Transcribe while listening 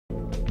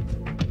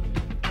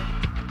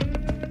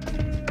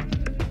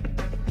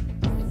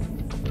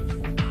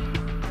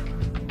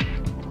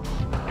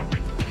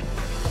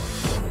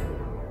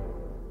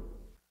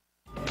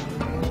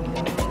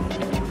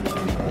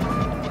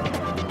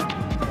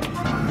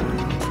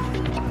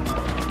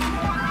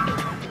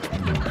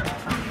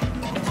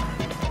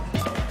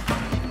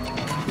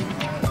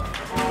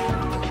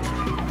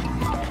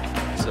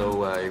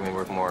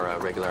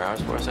regular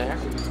hours for us, I hear?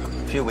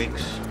 A few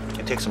weeks.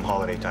 You take some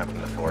holiday time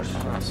from the force.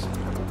 Oh, nice.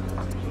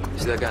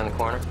 See that guy in the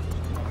corner?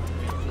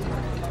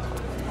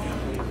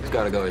 He's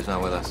got to go. He's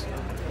not with us.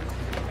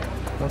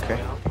 Okay.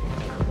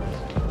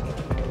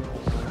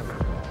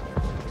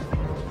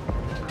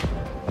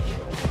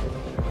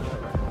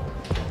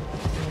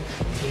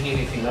 If you need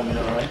anything, let me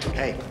know, all right?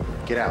 Hey,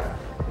 get out.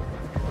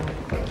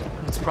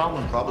 What's the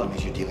problem? The problem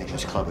is you're dealing in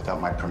this club without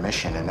my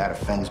permission, and that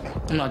offends me.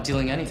 I'm not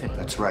dealing anything.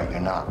 That's right, you're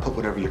not. Put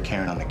whatever you're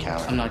carrying on the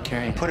counter. I'm not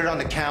carrying. Put it on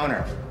the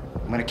counter.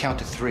 I'm gonna count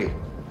to 3.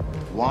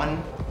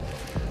 1,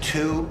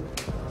 2,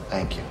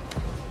 thank you.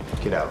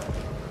 Get out.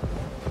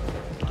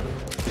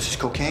 This is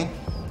cocaine?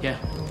 Yeah.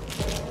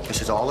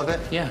 This is all of it?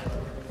 Yeah.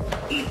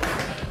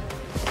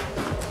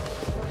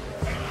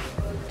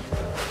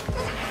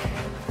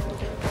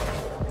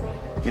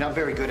 You're not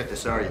very good at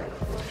this, are you?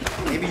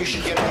 Maybe you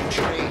should get on a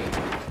trade.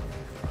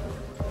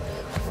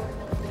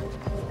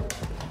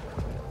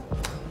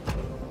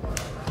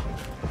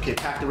 Okay,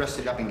 pack the rest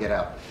of it up and get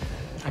out.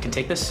 I can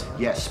take this?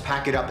 Yes,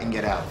 pack it up and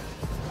get out.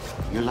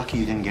 You're lucky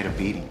you didn't get a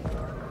beating.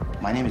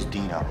 My name is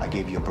Dino. I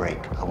gave you a break.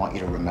 I want you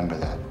to remember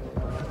that.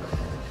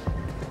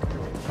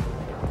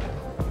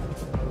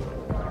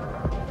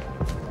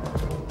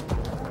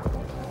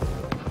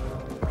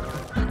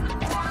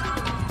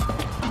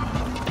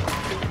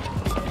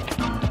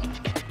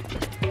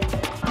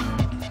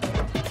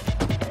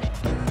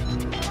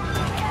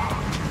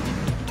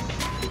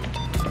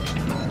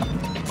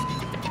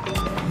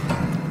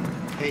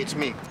 Hey, it's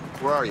me.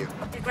 Where are you?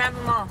 At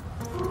Granville Mall.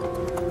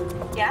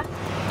 Yeah?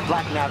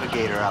 Black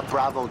Navigator,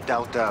 Bravo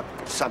Delta,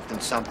 something,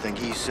 something.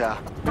 He's,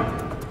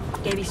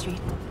 Davie Street.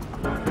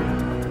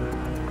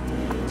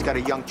 he's got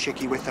a young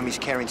chickie with him. He's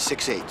carrying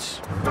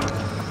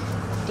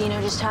 6/8.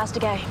 Dino just has to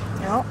go.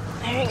 No,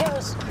 there he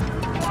goes.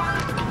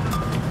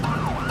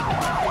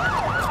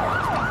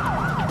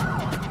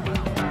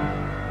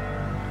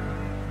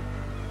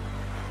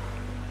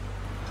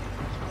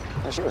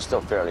 She was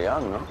still fairly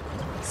young, no?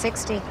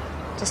 60.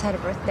 Just had a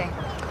birthday.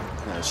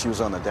 Yeah, she was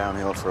on the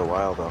downhill for a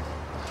while, though.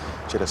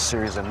 She had a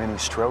series of mini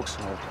strokes,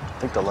 and I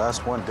think the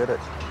last one did it.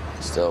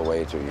 Still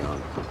way too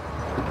young.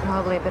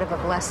 Probably a bit of a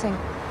blessing.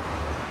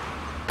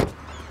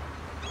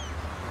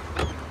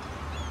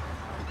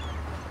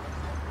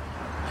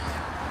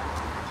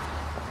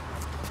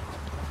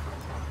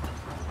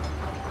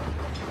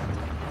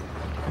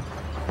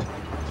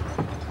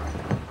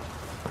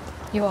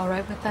 You all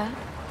right with that?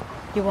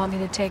 You want me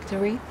to take the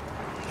wreath?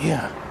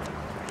 Yeah.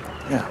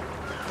 Yeah.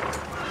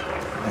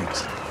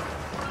 Thanks.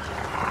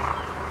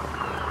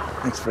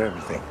 Thanks for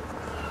everything.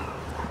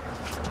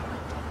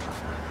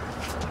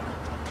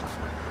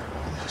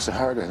 It's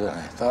harder than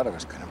I thought it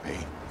was going to be.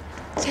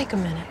 Take a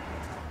minute.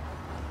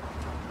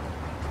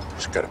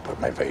 Just got to put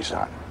my face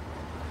on.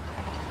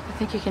 I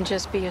think you can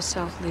just be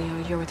yourself,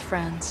 Leo. You're with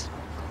friends.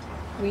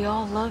 We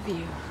all love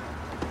you.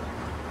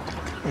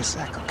 Give me a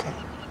sec, okay?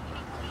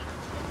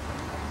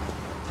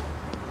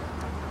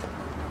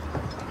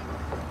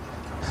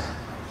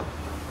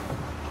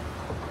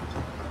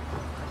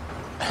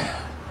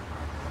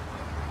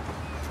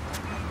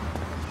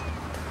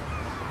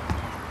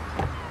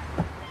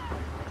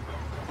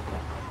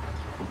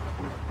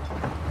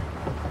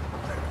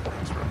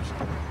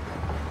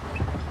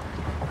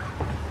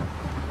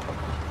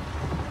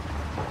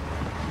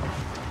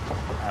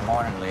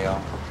 Morning, Leo.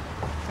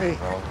 Hey.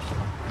 Bro.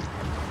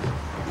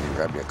 You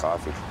grab your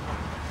coffee.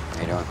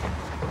 How you doing?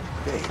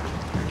 Hey.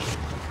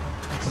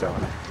 So,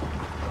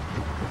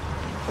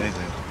 hey,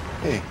 Leo.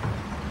 Hey.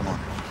 Come on.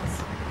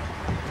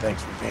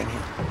 Thanks for being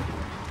here.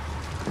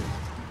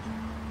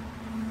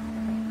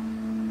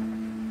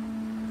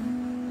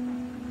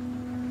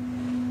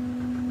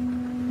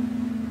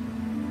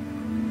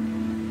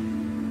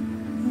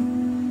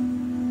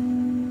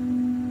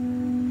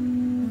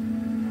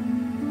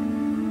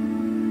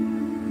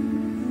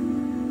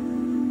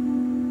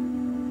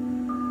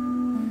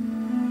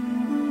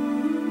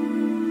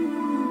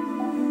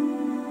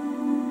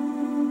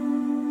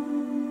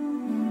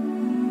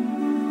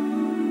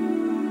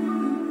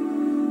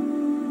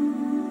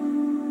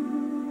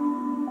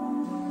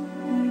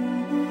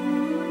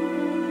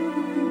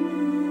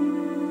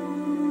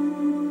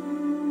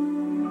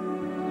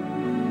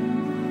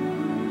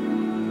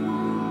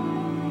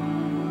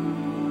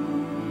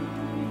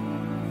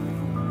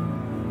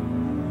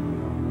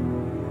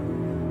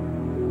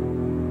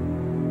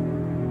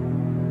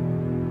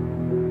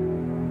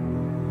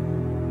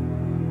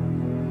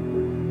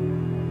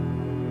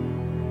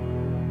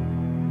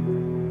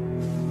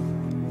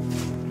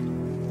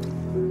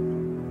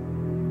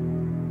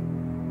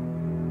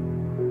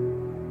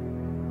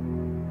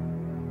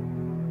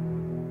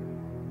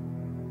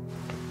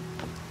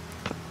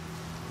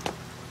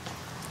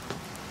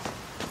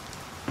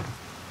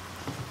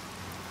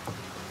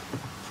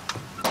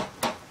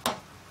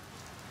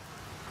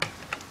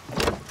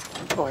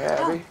 Oh,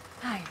 yeah, Abby.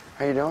 Hi.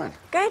 How you doing?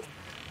 Good.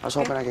 I was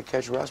hoping I could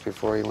catch Russ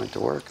before he went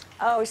to work.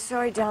 Oh,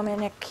 sorry,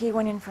 Dominic. He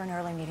went in for an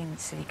early meeting with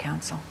City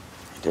Council.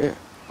 He did.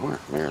 Well,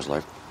 mayor's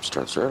life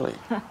starts early.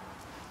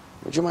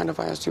 Would you mind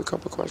if I asked you a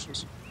couple of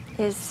questions?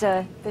 Is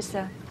this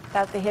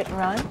about the hit and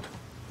run?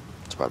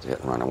 It's about the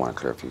hit and run. I want to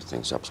clear a few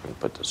things up so we can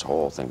put this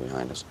whole thing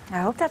behind us. I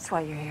hope that's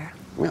why you're here.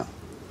 Yeah,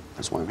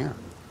 that's why I'm here.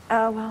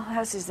 Well, the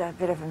house is a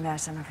bit of a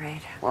mess, I'm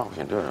afraid. Well, we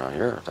can do it out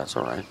here if that's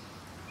all right.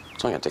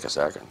 It's only going to take a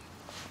second.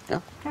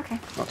 Yeah? Okay.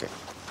 Okay.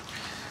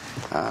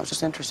 I was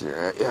just interested.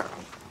 Yeah,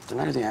 the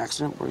night of the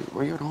accident,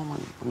 were you at home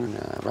when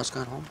Russ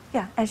got home?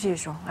 Yeah, as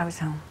usual. I was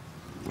home.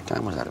 What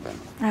time would that have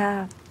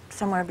been?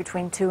 Somewhere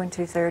between 2 and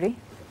 2:30.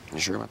 You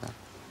sure about that?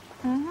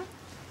 Mm-hmm.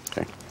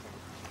 Okay.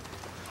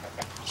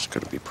 Just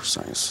got to be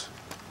precise.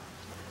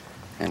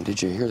 And did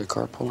you hear the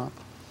car pull up?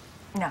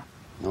 No.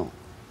 No.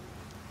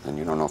 Then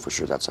you don't know for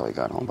sure that's how he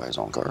got home by his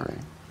own car,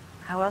 eh?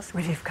 How else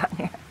would he have gotten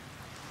here?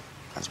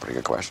 That's a pretty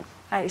good question.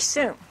 I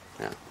assume.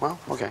 Yeah, well,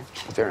 okay.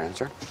 Fair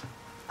answer.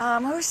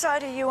 Whose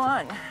side are you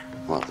on?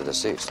 Well, the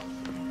deceased.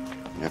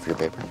 You have your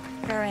paper?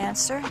 Fair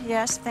answer.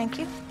 Yes, thank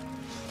you.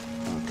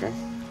 Okay.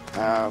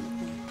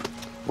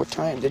 What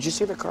time? Did you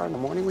see the car in the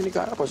morning when you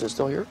got up? Was it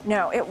still here?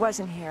 No, it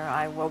wasn't here.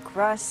 I woke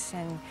Russ,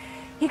 and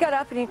he got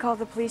up and he called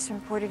the police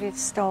and reported it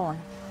stolen.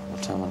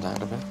 What time would that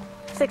have been?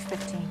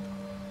 6:15.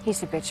 He's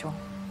habitual.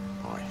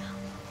 Boy,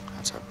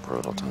 that's a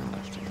brutal time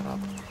to get up.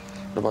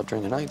 What about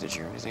during the night? Did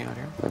you hear anything out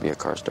here? Maybe a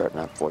car starting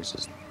up,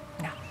 voices?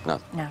 No.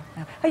 Nothing? No.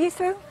 Are you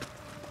through?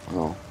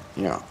 No.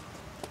 Yeah.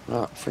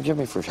 Forgive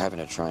me for having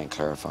to try and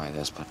clarify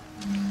this, but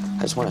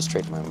I just want to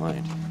straighten my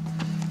mind.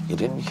 You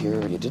didn't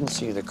hear, you didn't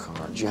see the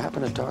car. Did you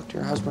happen to talk to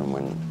your husband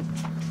when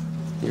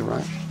you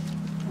arrived?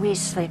 We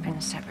sleep in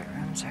separate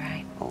rooms, all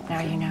right? Oh, okay.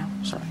 Now you know.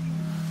 Sorry.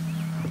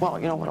 Well,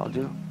 you know what I'll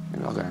do?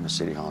 Maybe I'll go down to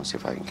City Hall and see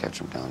if I can catch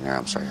him down there.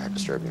 I'm sorry I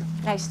disturbed you.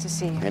 Nice to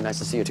see you. Hey, nice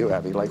to see you too,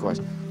 Abby. Likewise.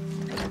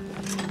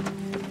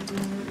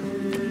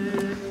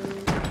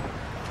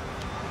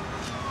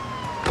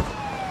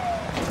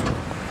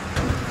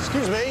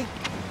 Excuse me.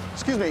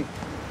 Excuse me.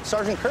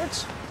 Sergeant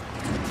Kurtz?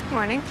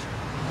 Morning.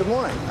 Good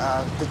morning.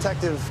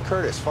 Detective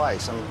Curtis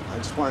Weiss. I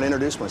just wanted to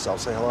introduce myself,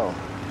 say hello.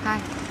 Hi.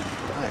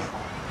 Hi.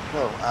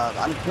 Hello.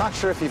 I'm not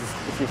sure if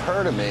you've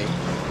heard of me.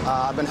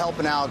 I've been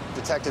helping out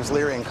Detectives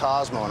Leary and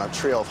Cosmo in a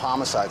trio of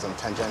homicides I'm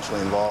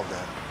tangentially involved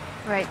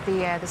in. Right,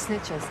 the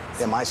snitches.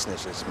 Yeah, my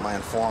snitches, my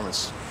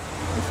informants.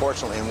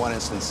 Unfortunately, in one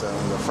instance, a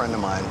friend of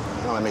mine,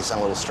 I know that may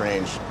sound a little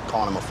strange,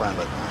 calling him a friend,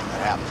 but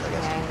that happens, I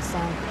guess. Yeah, I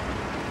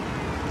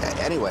understand.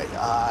 Anyway,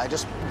 I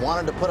just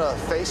wanted to put a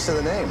face to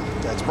the name.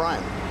 It's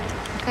Brian.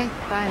 Okay,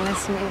 fine.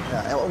 Nice to meet you.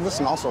 Yeah, well,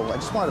 listen, also, I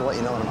just wanted to let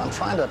you know that I'm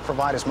trying to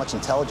provide as much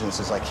intelligence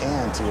as I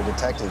can to your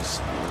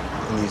detectives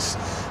in these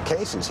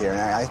cases here,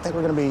 and I think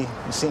we're going to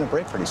be seeing a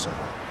break pretty soon.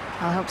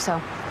 I hope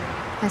so.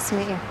 Nice to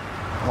meet you.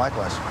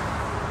 Likewise.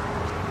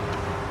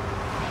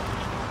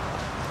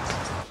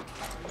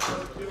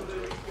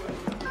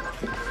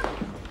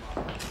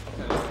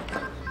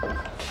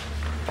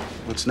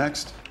 What's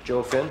next?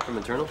 Joe Finn from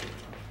Internal.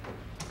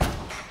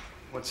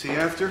 What's he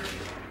after?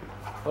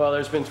 Well,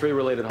 there's been 3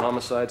 related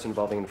homicides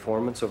involving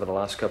informants over the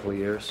last couple of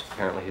years.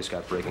 Apparently, he's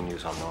got breaking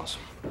news on those.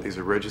 These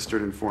are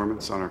registered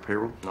informants on our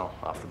payroll? No,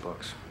 off the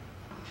books.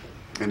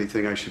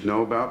 Anything I should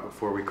know about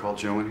before we call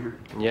Joe in here?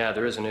 Yeah,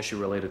 there is an issue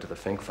related to the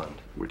Fink Fund.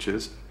 Which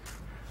is?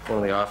 One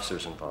of the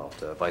officers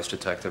involved, Vice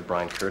Detective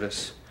Brian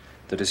Curtis.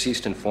 The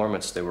deceased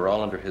informants, they were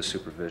all under his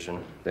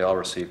supervision. They all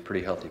received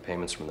pretty healthy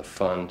payments from the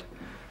fund.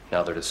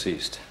 Now they're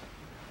deceased.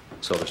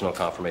 So there's no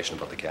confirmation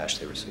about the cash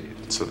they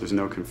received. So there's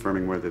no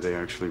confirming whether they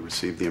actually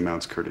received the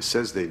amounts Curtis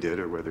says they did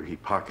or whether he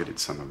pocketed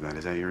some of that.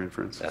 Is that your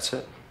inference? That's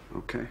it.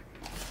 Okay.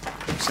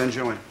 Send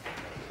Joe in.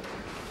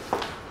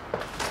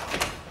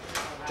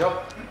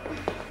 Joe.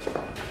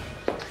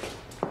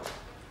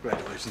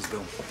 Congratulations,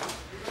 Bill.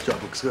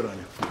 Job looks good on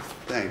you.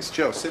 Thanks.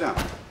 Joe, sit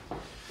down.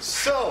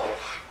 So,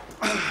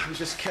 I'm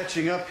just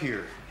catching up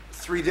here.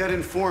 3 dead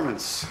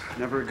informants.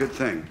 Never a good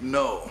thing.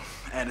 No,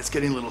 and it's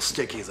getting a little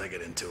sticky as I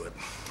get into it.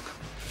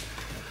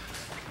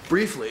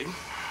 Briefly,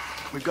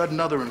 we've got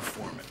another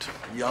informant,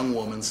 a young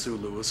woman, Sue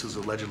Lewis, who's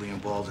allegedly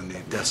involved in the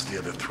deaths of the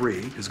other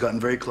 3, who's gotten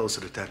very close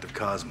to Detective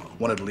Cosmo,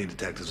 one of the lead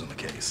detectives on the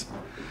case.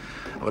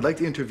 I would like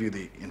to interview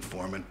the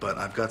informant, but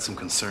I've got some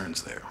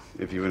concerns there.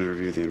 If you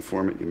interview the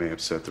informant, you may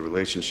upset the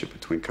relationship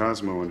between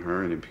Cosmo and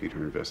her and impede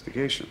her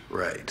investigation.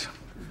 Right.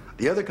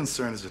 The other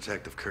concern is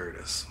Detective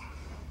Curtis.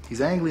 He's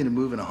angling to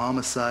move in a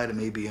homicide and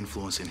may be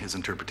influencing his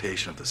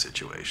interpretation of the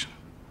situation.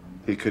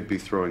 He could be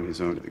throwing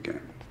his own to the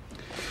game.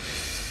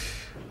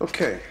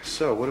 Okay,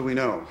 so what do we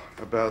know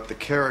about the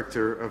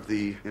character of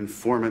the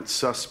informant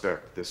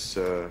suspect, this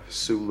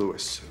Sue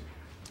Lewis?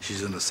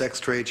 She's in the sex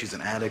trade, she's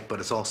an addict,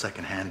 but it's all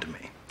secondhand to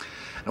me.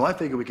 Now, I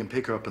figure we can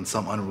pick her up in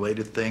some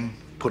unrelated thing,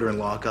 put her in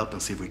lockup,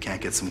 and see if we can't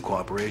get some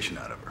cooperation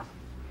out of her.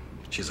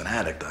 She's an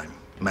addict. I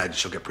imagine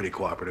she'll get pretty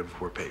cooperative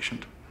if we're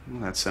patient. Well,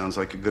 that sounds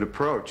like a good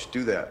approach.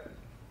 Do that.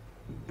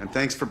 And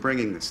thanks for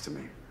bringing this to me.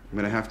 I'm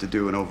going to have to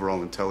do an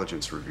overall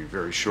intelligence review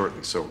very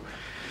shortly, so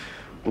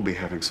we'll be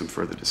having some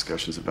further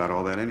discussions about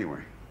all that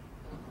anyway.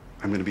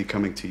 I'm going to be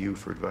coming to you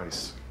for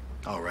advice.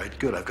 All right,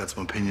 good. I've got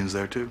some opinions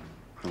there, too.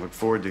 I look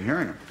forward to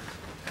hearing them.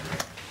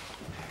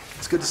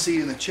 It's good to see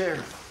you in the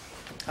chair.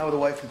 How are the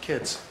wife and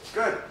kids?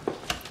 Good.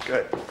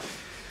 Good.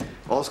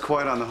 All's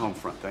quiet on the home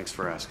front. Thanks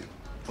for asking.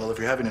 Well, if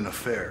you're having an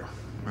affair,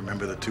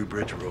 remember the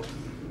two-bridge rule.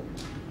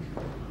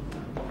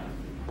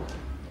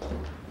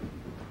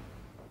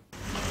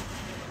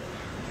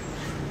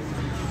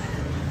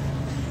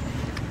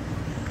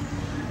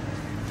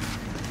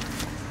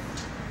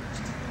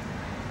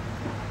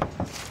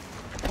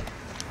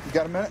 You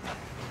got a minute?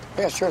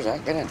 Yeah, sure,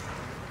 Zach. Get in.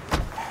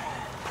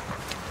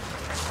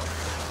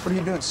 What are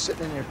you doing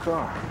sitting in your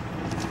car?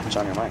 What's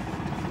on your mind?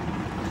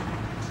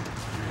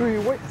 Who are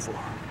you waiting for?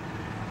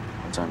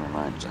 What's on your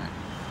mind, Zach?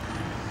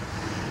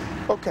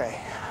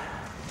 Okay.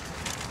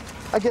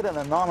 I get an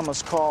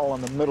anonymous call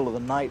in the middle of the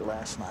night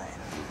last night,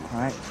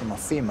 all right, from a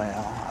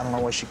female. I don't know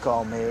what she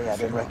called me. I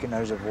didn't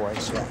recognize her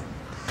voice. Yeah.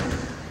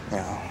 You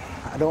know,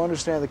 I don't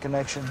understand the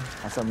connection.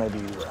 I thought maybe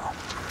you will.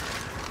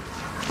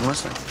 I'm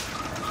listening.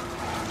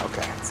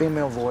 Okay.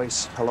 Female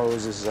voice, hello,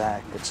 this is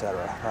Zach,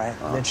 etc., right?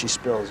 And then she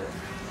spills it.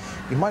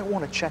 You might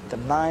want to check the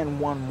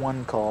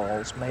 911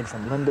 calls made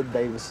from Linda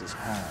Davis's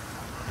home.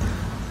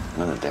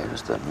 Linda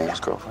Davis, the mayor's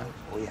girlfriend?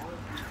 Oh, yeah.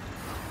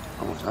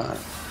 Oh, my God.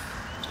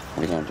 What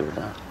are you going to do with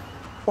that?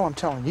 Well, I'm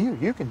telling you,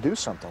 you can do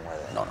something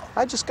with it. No.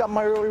 I just got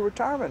my early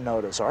retirement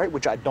notice, all right,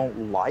 which I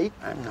don't like.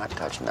 I'm not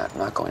touching that. I'm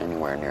not going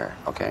anywhere near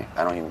it, okay?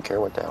 I don't even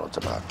care what the hell it's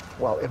about.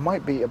 Well, it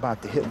might be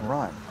about the hit and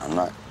run. I'm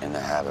not in the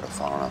habit of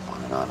following up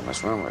on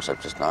anonymous rumors. I'm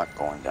just not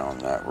going down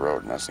that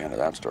road, and that's the end of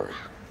that story.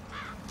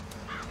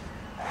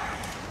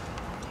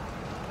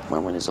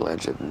 When were these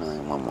alleged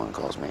 911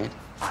 calls made?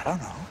 I don't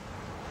know.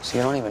 See,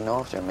 you don't even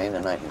know if they're made the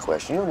night in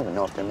question. You don't even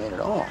know if they're made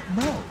at all.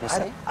 No, You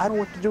I don't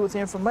know what to do with the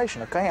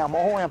information, okay? I'm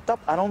all amped up.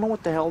 I don't know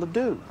what the hell to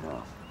do.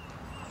 No.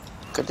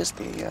 Could this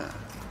be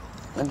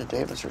Linda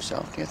Davis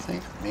herself, do you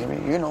think? Maybe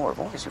you know her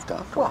voice. You've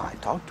talked to her. Well, I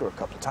talked to her a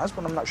couple of times,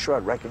 but I'm not sure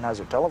I'd recognize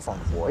her telephone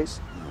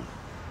voice.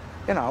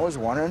 You know, I was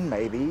wondering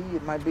maybe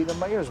it might be the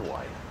mayor's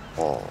wife.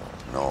 Oh,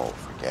 no,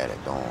 forget it.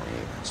 Don't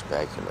even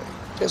speculate.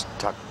 Just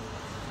tuck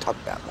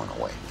that one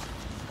away.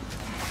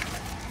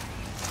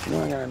 You know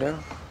what I'm gonna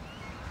do?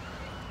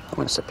 I'm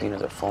gonna subpoena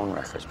their phone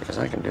records because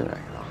I can do that,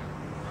 you know.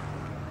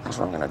 That's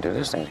what I'm gonna do.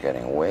 This thing's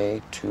getting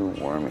way too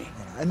wormy.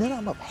 And then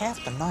I'm up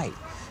half the night,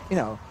 you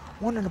know,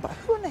 wondering about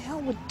who in the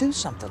hell would do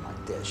something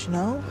like this, you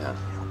know? Yeah.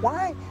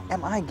 Why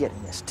am I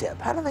getting this tip?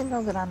 How do they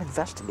know that I'm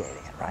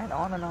investigating it, right?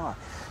 On and on,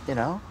 you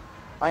know?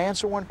 I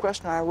answer one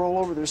question, I roll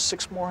over, there's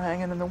 6 more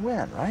hanging in the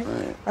wind, right?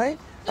 Right?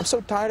 I'm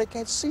so tired I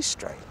can't see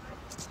straight.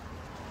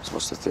 So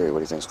what's the theory? What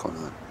do you think's going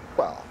on?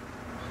 Well,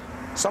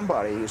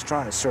 somebody is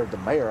trying to serve the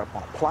mayor up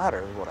on a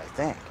platter is what I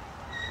think.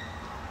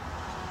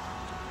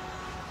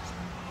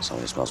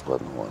 Somebody smells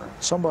blood in the water.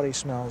 Somebody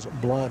smells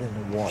blood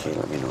in the water. Okay,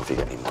 let me know if you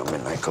get any more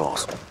midnight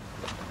calls.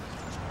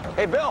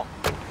 Hey, Bill.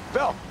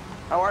 Bill,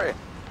 how are you?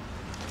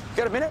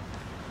 Got a minute?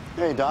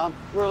 Hey, Dom.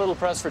 We're a little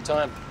pressed for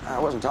time. I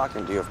wasn't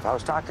talking to you. If I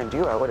was talking to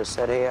you, I would have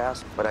said, hey,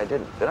 ass, but I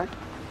didn't, did I?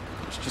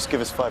 Just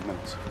give us 5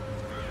 minutes.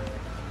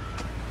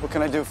 What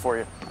can I do for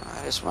you?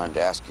 I just wanted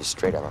to ask you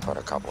straight up about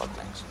a couple of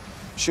things.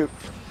 Shoot.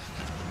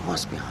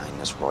 What's behind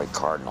this Roy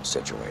Cardinal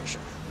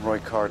situation? Roy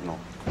Cardinal.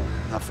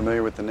 Not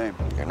familiar with the name.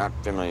 You're not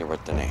familiar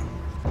with the name.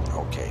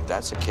 Okay,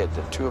 that's a kid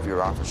that 2 of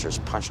your officers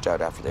punched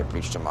out after they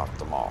breached him off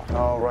the mall.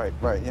 Oh, right,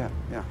 yeah.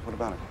 What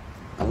about it?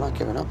 I'm not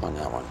giving up on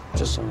that one,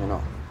 just so you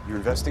know. You're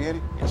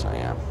investigating? Yes, I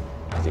am.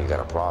 I think you got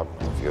a problem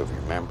with a few of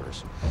your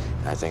members.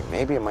 And I think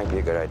maybe it might be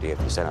a good idea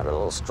if you send out a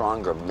little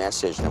stronger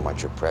message than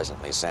what you're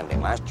presently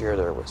sending. Last year,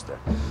 there was the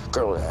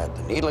girl that had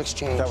the needle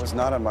exchange. That was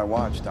not on my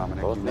watch,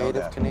 Dominic. Both you know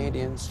native that.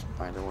 Canadians,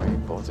 by the way,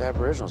 both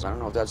Aboriginals. I don't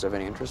know if that's of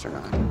any interest or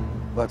not.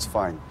 That's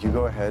fine. You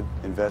go ahead,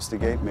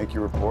 investigate, make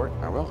your report.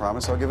 I will.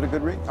 Promise I'll give it a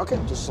good read. Okay,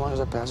 just as long as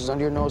it passes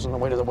under your nose on the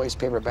way to the waste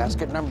paper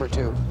basket. Number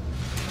 2,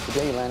 the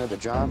day you landed the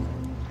job,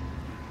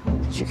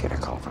 did you get a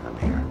call from the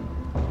mayor?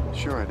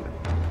 Sure I did.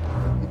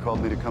 He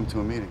called me to come to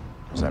a meeting.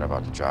 Was that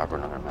about the job or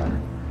another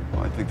matter?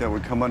 Well, I think that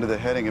would come under the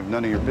heading of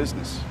none of your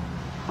business.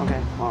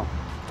 Okay, well,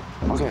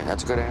 okay,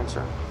 that's a good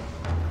answer.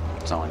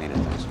 That's all I needed,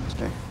 thanks.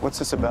 Hey, what's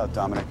this about,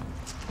 Dominic?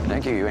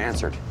 Thank you, you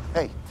answered.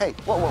 Hey,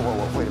 whoa,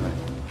 wait a minute.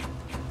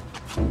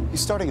 You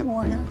starting a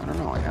war here? I don't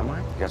know, am I?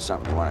 You got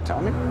something you want to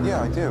tell me?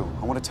 Yeah, I do.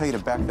 I want to tell you to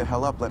back the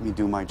hell up, let me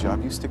do my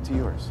job. You stick to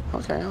yours.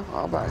 Okay,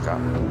 I'll back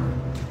up.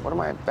 What am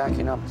I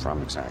backing up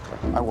from exactly?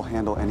 I will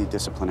handle any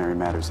disciplinary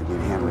matters that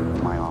need handling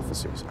with my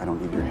officers. I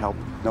don't need your help.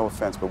 No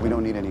offense, but we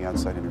don't need any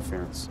outside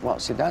interference. Well,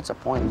 see, that's a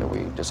point that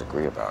we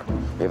disagree about.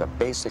 We have a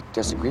basic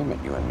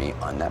disagreement, you and me,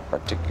 on that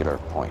particular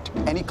point.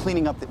 Any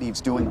cleaning up that needs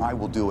doing, I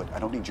will do it. I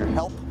don't need your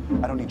help.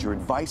 I don't need your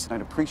advice, and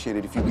I'd appreciate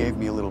it if you gave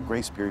me a little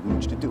grace period in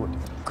which to do it.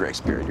 Grace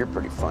period, you're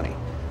pretty funny.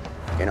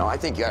 You know, I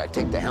think you ought to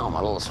take the helm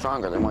a little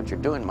stronger than what you're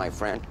doing, my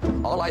friend.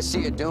 All I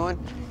see you doing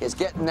is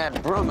getting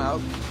that broom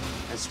out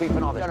and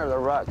sweeping all the under the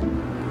rug.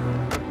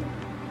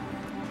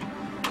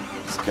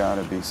 There's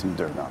gotta be some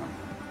dirt on him.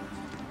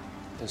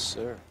 Yes,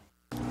 sir.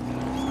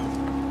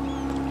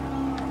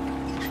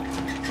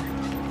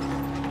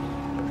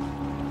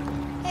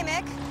 Hey,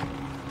 Mick.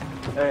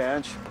 Hey,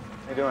 Ange.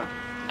 How you doing?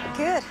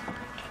 Good.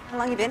 How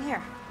long you been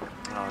here?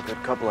 Oh, a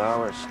good couple of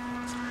hours.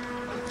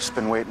 Just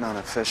been waiting on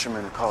a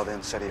fisherman who called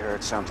in, said he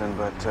heard something,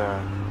 but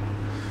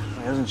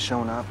he hasn't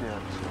shown up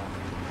yet.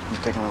 So.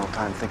 I'm taking a little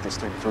time to think this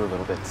thing through a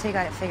little bit. So you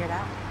got it figured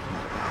out?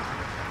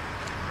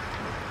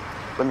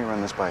 Let me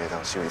run this by you,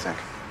 though, see what you think.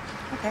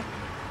 Okay.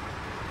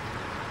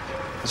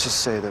 Let's just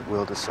say that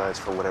Will decides,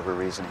 for whatever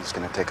reason, he's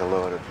going to take a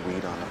load of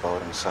weed on the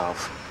boat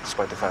himself,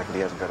 despite the fact that he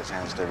hasn't got his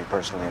hands dirty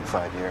personally in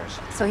 5 years.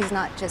 So he's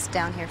not just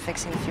down here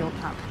fixing the fuel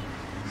pump.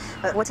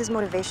 But what's his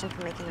motivation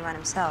for making the run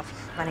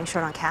himself? Running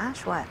short on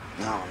cash? What?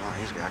 No,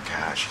 he's got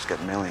cash. He's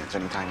got millions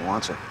anytime he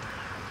wants it.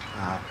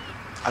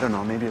 I don't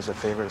know, maybe as a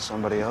favor to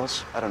somebody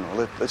else? I don't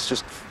know. Let's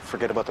just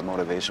forget about the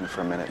motivation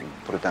for a minute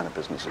and put it down to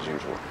business as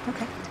usual.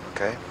 Okay.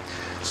 Okay?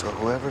 So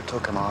whoever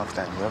took him off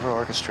then, whoever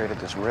orchestrated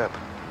this rip,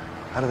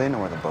 how do they know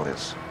where the boat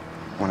is?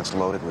 When it's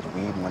loaded with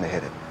weed and when they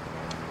hit it?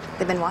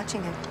 They've been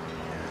watching him.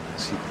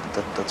 See,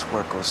 that's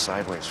where it goes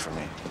sideways for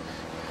me.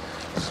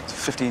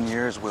 15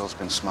 years Will's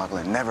been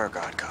smuggling, never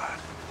got caught.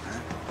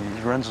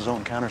 He runs his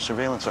own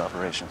counter-surveillance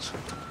operations.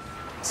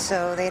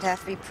 So they'd have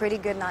to be pretty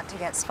good not to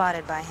get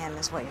spotted by him,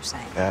 is what you're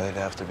saying. Yeah, they'd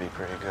have to be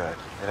pretty good.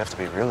 They'd have to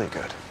be really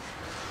good.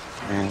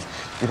 I mean,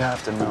 you'd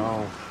have to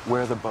know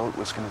where the boat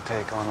was going to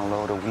take on a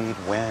load of weed,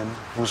 when,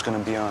 who's going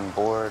to be on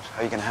board,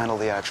 how you can handle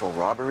the actual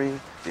robbery,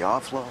 the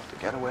offload, the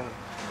getaway.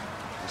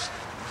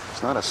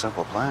 It's not a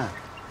simple plan.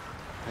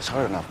 It's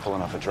hard enough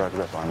pulling off a drug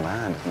rip on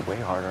land, and way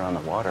harder on the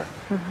water.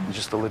 And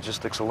just the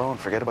logistics alone,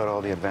 forget about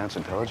all the advanced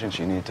intelligence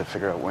you need to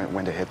figure out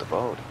when to hit the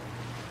boat.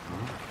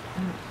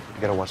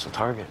 You gotta watch the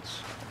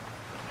targets.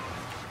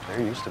 They're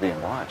used to being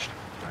watched,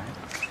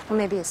 right? Well,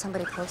 maybe it's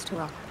somebody close to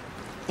Will.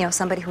 You know,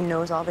 somebody who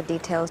knows all the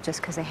details just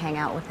because they hang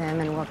out with him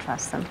and Will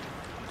trust them.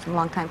 Some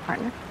longtime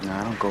partner? No,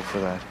 I don't go for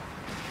that.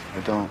 I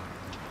don't.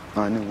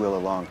 No, I knew Will a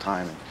long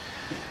time, and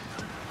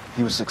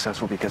he was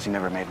successful because he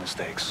never made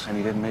mistakes. And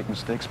he didn't make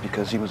mistakes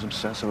because he was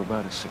obsessive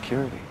about his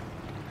security.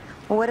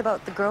 Well, what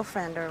about the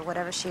girlfriend or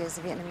whatever she is,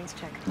 the Vietnamese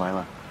chick?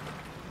 Lila.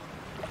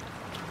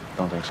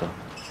 Don't think so.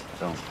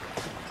 Don't.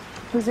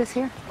 Who's this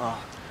here?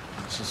 Oh,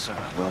 this is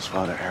Will's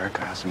father, Eric.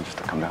 I asked him just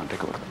to come down and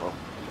take a look at the boat.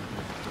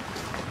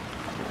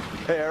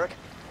 Hey, Eric.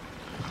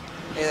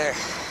 Hey there.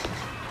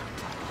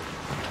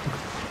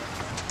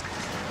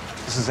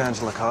 This is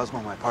Angela Cosmo,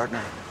 my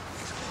partner.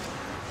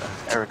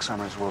 Eric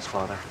Summers, Will's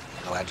father.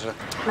 Hello, Angela.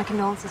 My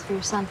condolences for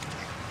your son.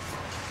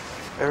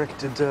 Eric,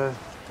 did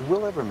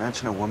Will ever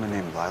mention a woman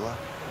named Lila?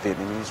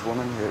 Vietnamese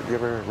woman? You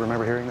ever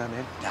remember hearing that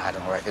name? No, I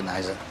don't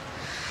recognize her.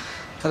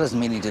 That doesn't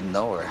mean he didn't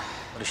know her.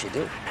 What does she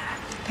do?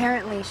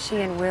 Apparently, she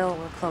and Will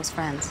were close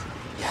friends.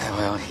 Yeah,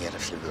 well, he had a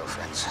few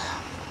girlfriends.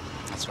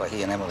 That's why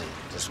he and Emily,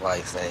 his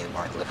wife, they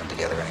weren't living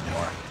together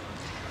anymore.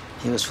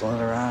 He was fooling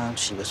around,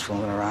 she was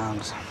fooling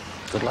around.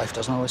 Good life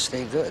doesn't always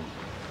stay good.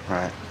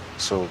 Right.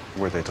 So,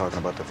 were they talking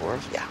about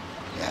divorce? Yeah.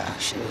 Yeah,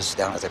 she was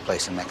down at their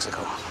place in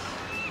Mexico.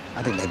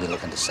 I think they'd be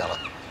looking to sell it.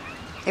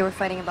 They were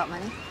fighting about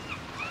money?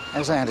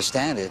 As I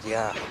understand it,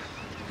 yeah.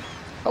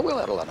 Well, Will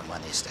had a lot of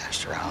money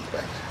stashed around,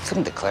 but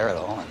couldn't declare it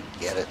all and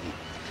get it and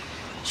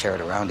share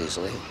it around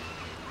easily.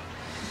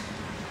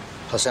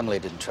 Plus, Emily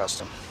didn't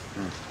trust him.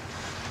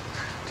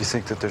 Do you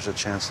think that there's a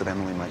chance that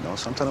Emily might know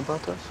something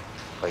about this?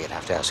 Well, you'd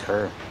have to ask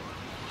her.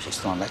 She's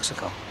still in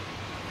Mexico.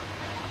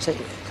 Say,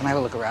 can I have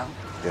a look around?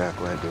 Yeah,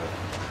 go ahead, do it.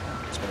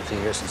 It's been a few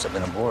years since I've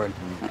been aboard.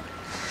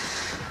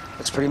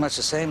 It's pretty much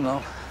the same,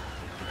 though.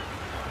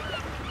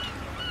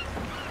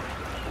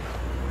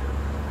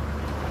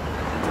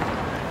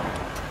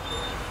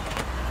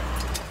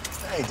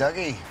 Hey,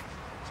 Dougie.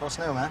 So what's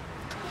new, man?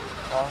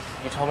 Well,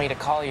 you told me to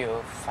call you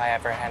if I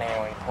ever had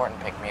anyone important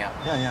pick me up.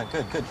 Yeah,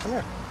 good. Come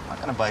here. I'm not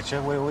gonna bite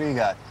you. What do you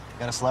got? You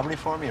got a celebrity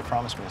for me? You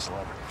promised me a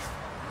celebrity.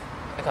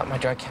 I got my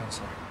drug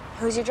counselor.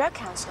 Who's your drug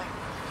counselor?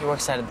 He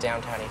works out of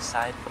downtown East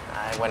Side.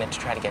 I went in to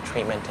try to get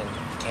treatment and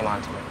he came on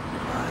to me.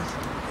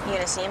 You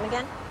gonna see him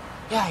again?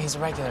 Yeah, he's a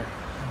regular.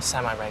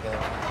 Semi-regular.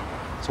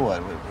 So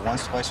what,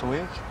 once, twice a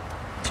week?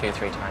 2 or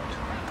 3 times.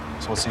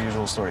 So what's the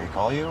usual story? He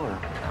call you, or?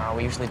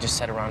 We usually just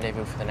set a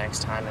rendezvous for the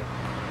next time, and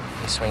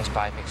he swings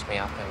by, picks me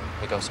up,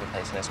 and we go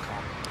someplace in his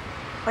car.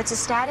 What's his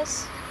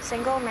status?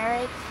 Single,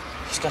 married?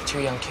 He's got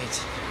 2 young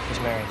kids. He's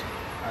married.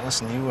 All right,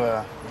 listen, you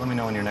let me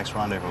know when your next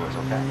rendezvous is,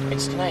 okay?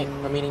 It's tonight.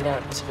 We're meeting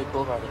down at Pacific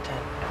Boulevard at 10.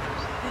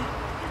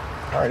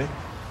 All righty.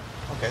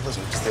 Okay,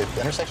 listen, is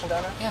the intersection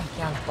down there?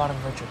 Yeah, on the bottom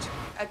of Richards.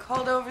 I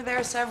called over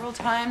there several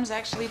times,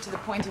 actually, to the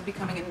point of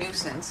becoming a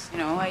nuisance. You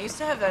know, I used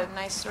to have a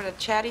nice sort of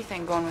chatty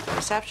thing going with the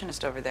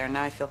receptionist over there.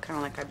 Now I feel kind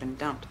of like I've been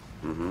dumped.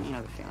 Mm-hmm. You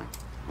know the feeling.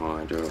 Oh,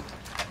 I do.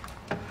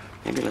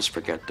 Maybe let's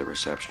forget the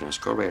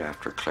receptionist. Go right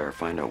after Claire.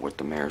 Find out what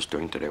the mayor's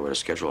doing today, what his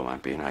schedule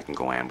might be, and I can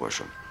go ambush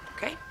him.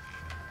 Okay.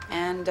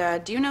 And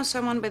do you know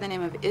someone by the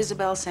name of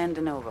Isabel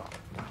Sandinovo?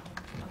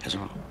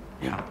 Isabel?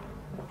 Yeah.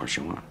 What does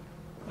she want?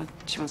 Well,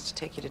 she wants to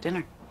take you to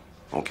dinner.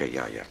 Okay,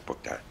 yeah.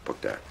 Book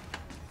that.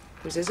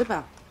 Who's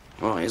Isabel?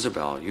 Well,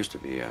 Isabel used to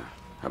be a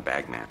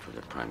bagman for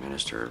the Prime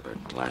Minister,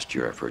 but last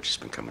year I've heard she's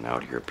been coming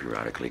out here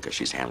periodically because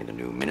she's handling the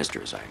new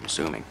ministers, I'm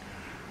assuming.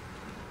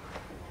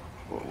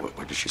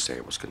 What did she say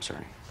it was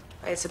concerning?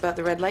 It's about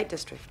the red light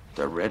district.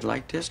 The red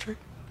light district?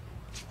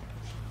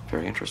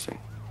 Very interesting.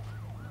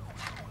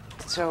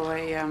 So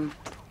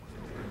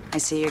I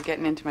see you're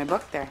getting into my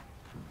book there.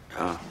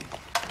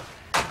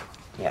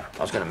 Yeah,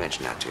 I was gonna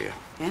mention that to you.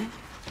 Yeah?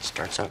 It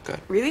starts out good.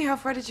 Really? How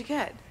far did you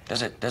get?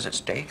 Does it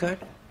stay good?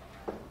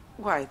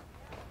 Why,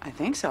 I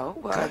think so.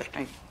 Well,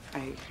 Good.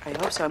 I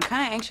hope so. I'm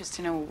kind of anxious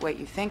to know what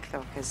you think,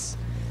 though, because,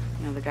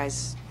 you know, the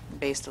guy's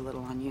based a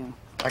little on you.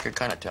 I could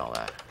kind of tell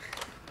that.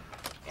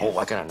 Oh,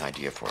 I got an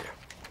idea for you.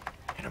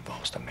 It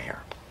involves the mayor.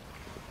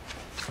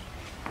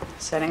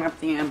 Setting up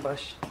the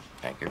ambush.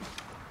 Thank you.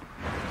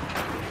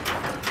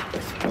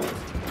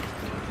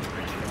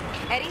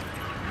 Eddie?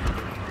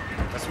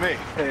 That's me.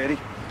 Hey, Eddie.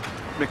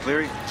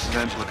 McLeary, this is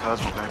Angela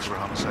Cosmo back for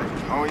homicide.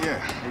 Oh, yeah.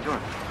 How you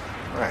doing?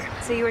 Right.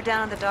 So you were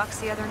down on the docks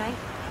the other night?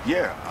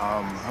 Yeah,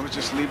 I was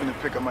just leaving to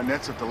pick up my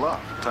nets at the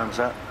loft. What time was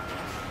that?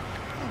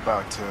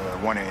 About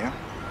 1 a.m.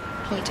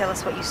 Can you tell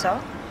us what you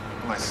saw?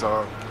 Well, I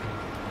saw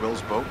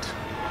Will's boat.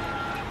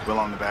 Will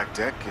on the back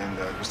deck, and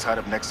he was tied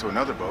up next to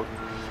another boat.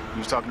 He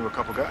was talking to a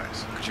couple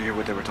guys. Could you hear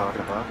what they were talking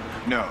about?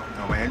 No,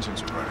 my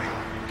engines were running.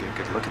 Get a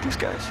good look at these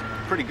guys?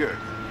 Pretty good.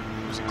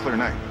 It was a clear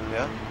night.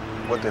 Yeah?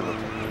 What they look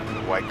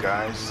like? White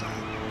guys,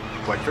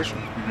 white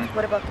fishermen.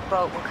 What about the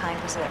boat? What kind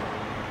was it?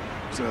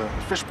 It was a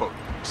fish boat,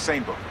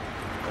 seine boat.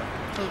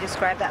 Can you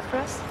describe that for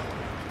us?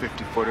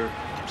 50-footer,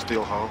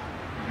 steel hull.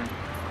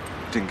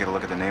 Didn't get a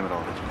look at the name at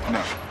all, did you?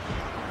 No.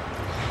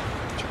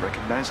 Did you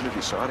recognize it if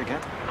you saw it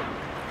again?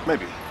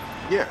 Maybe.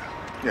 Yeah.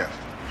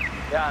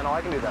 Yeah, no,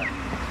 I can do that.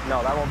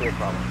 No, that won't be a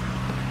problem.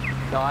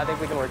 No, I think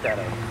we can work that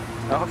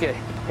out. Okay,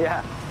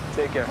 yeah.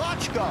 Take care.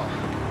 Klotchko!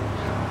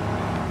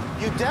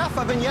 You deaf?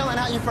 I've been yelling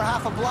at you for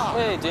half a block.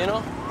 Hey,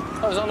 Dino.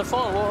 I was on the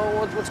phone.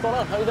 What's going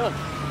on? How you doing?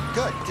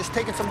 Good. Just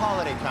taking some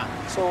holiday time.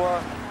 So,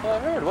 I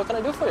heard. What can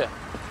I do for you?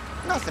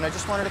 Nothing. I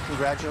just wanted to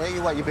congratulate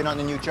you. What, you've been on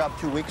the new job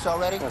 2 weeks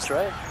already? That's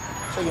right.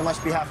 So you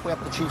must be halfway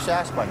up the chief's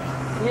ass by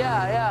now.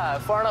 Yeah.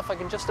 Far enough I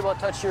can just about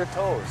touch your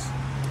toes.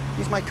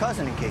 He's my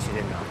cousin, in case you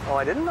didn't know. Oh,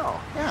 I didn't know?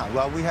 Yeah,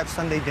 well, we have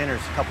Sunday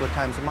dinners a couple of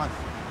times a month.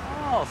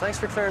 Oh, thanks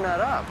for clearing that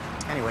up.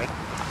 Anyway,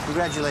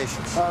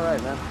 congratulations. All right,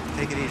 man.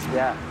 Take it easy.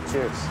 Yeah,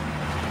 cheers.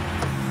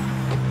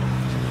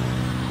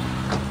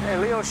 Hey,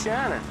 Leo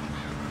Shannon.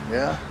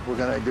 Yeah? What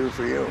can I do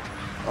for you?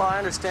 Well, I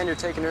understand you're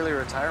taking early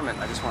retirement.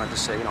 I just wanted to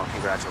say,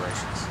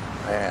 congratulations.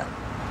 I am.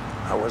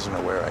 I wasn't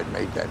aware I'd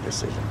made that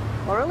decision.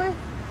 Oh, really?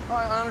 Oh,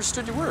 I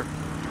understood you were.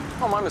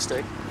 Oh, my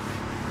mistake.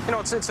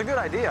 It's a good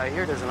idea. I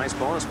hear there's a nice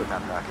bonus with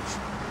that package.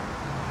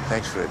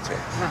 Thanks for the tip.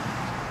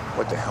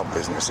 What the hell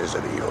business is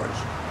it of yours?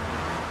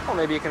 Well,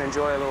 maybe you can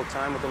enjoy a little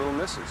time with the little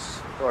missus.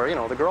 Or,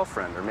 the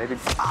girlfriend, or maybe...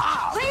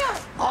 Ah! Leo!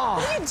 Oh.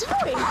 What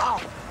are you doing?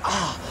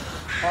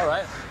 All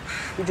right.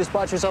 You just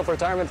bought yourself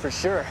retirement for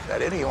sure. Is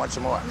that it, or you want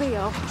some more?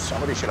 Leo.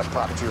 Somebody should have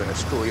popped you in the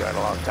schoolyard a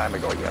long time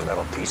ago, you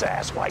little piece of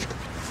asswipe.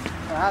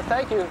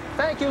 Thank you.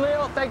 Thank you,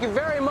 Leo. Thank you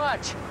very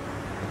much.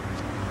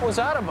 What was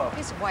that about?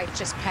 His wife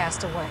just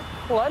passed away.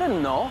 Well, I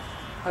didn't know.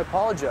 I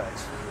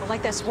apologize. Well,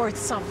 like that's worth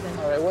something.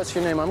 All right, what's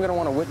your name? I'm going to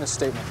want a witness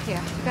statement. Here,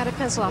 you got a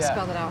pencil? I'll Yeah.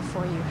 spell it out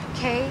for you.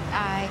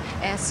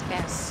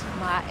 K-I-S-S,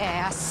 my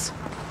ass.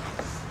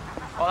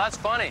 Oh, that's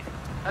funny.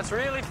 That's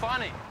really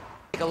funny.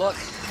 Take a look.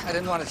 I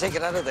didn't want to take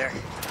it out of there.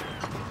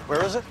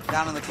 Where is it?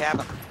 Down in the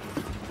cabin.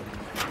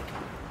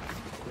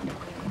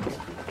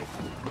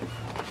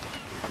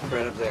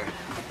 Right up there.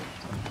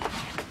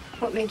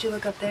 What made you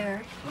look up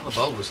there? Well, the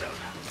bulb was out.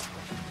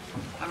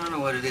 I don't know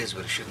what it is,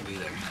 but it shouldn't be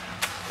there.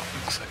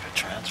 Looks like a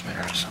transmitter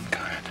of some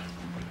kind.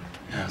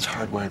 Yeah, it's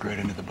hardwired right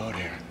into the boat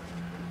here.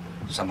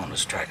 Someone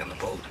was tracking the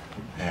boat.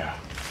 Yeah,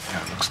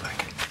 it looks like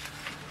it.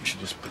 We should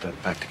just put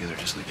that back together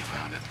just like you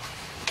found it.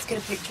 Let's get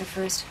a picture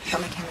first.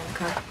 Got my camera in the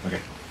car.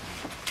 Okay.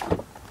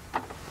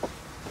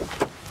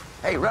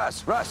 Hey,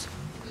 Russ.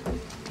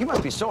 You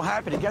must be so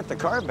happy to get the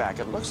car back.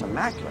 It looks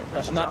immaculate.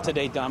 Not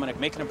today, Dominic.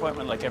 Make an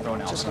appointment like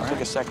everyone else. Just gonna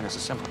take a second. It's a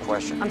simple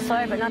question. I'm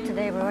sorry, but not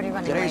today. We're already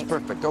running Today's late.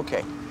 perfect.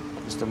 Okay.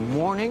 It's the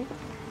morning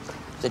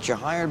that you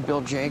hired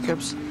Bill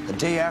Jacobs, the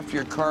day after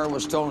your car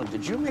was stolen.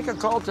 Did you make a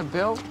call to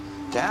Bill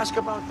to ask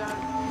about that?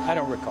 I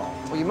don't recall.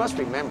 Well, you must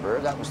remember.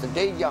 That was the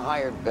day you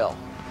hired Bill.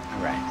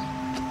 All right.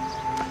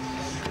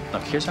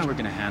 Look, here's how we're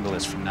going to handle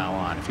this from now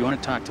on. If you want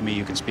to talk to me,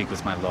 you can speak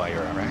with my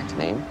lawyer, all right?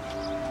 Name?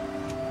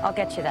 I'll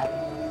get you that.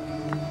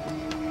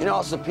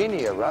 I'll subpoena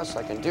you, Russ.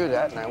 I can do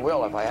that, and I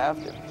will if I have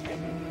to.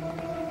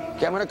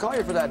 Okay, I'm going to call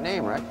you for that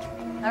name, right?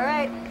 All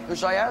right. Who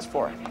should I ask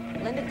for?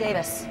 Linda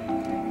Davis.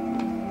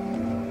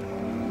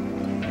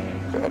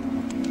 Good.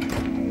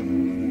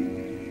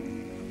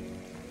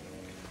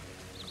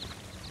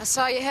 I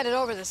saw you headed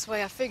over this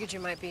way. I figured you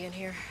might be in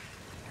here.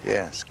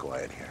 Yeah, it's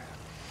quiet here.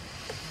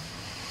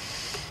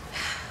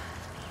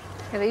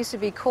 Yeah, there used to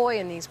be koi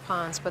in these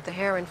ponds, but the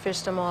heron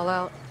fished them all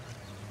out.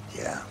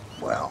 Yeah,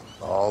 well,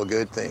 all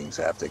good things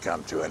have to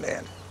come to an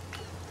end.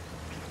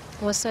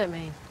 What's that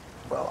mean?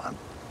 Well, I'm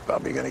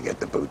probably gonna get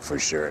the boot for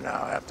sure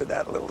now after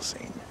that little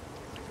scene.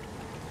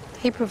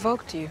 He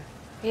provoked you.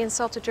 He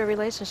insulted your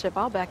relationship.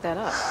 I'll back that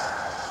up.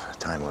 The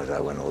time was I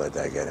wouldn't have let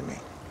that get at me.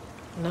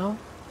 No?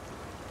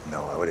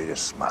 No, I would have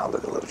just smiled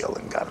at the little girl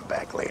and got him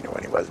back later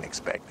when he wasn't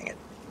expecting it.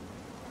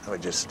 I was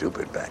just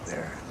stupid back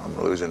there. I'm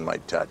losing my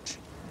touch.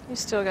 You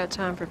still got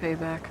time for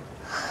payback.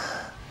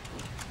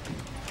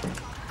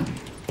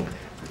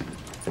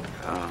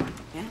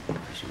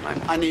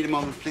 I need a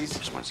moment, please.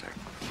 Just one sec.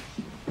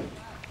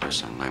 There's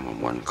some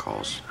 911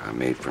 calls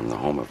made from the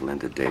home of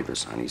Linda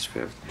Davis on East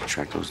 5th.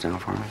 Track those down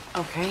for me.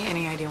 Okay,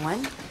 any idea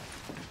when?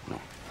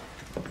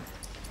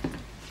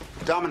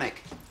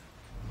 Dominic.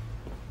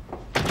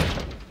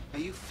 Are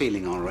you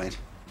feeling all right?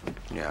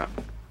 Yeah.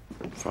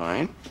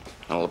 Fine.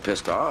 A little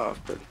pissed off,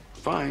 but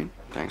fine.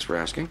 Thanks for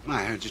asking.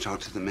 I heard you talk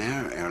to the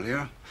mayor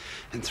earlier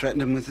and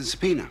threatened him with a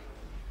subpoena.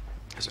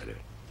 Yes, I did.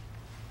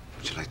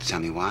 Would you like to tell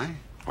me why?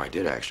 Well, I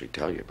did actually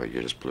tell you, but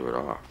you just blew it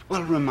off.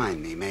 Well,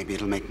 remind me. Maybe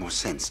it'll make more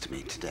sense to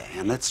me today.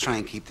 And let's try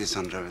and keep this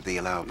under the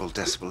allowable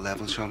decibel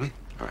level, shall we?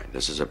 All right,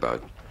 this is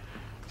about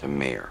the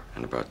mayor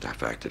and about the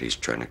fact that he's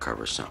trying to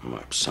cover something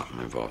up, something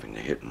involving the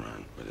hit and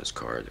run with his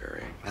car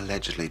there, eh?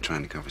 Allegedly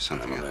trying to cover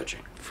something I'm up.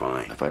 alleging.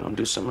 Fine. If I don't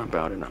do something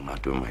about it, I'm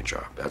not doing my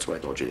job. That's what I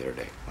told you the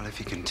other day. Well, if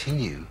you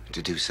continue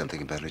to do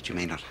something about it, you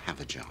may not have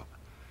a job.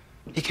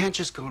 You can't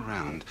just go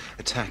around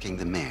attacking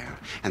the mayor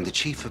and the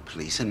chief of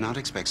police and not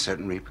expect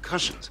certain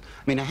repercussions.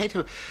 I mean, I hate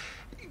to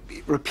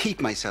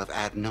repeat myself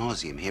ad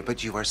nauseum here,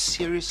 but you are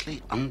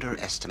seriously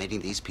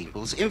underestimating these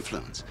people's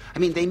influence. I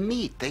mean, they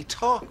meet, they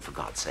talk, for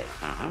God's sake.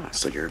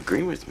 So you're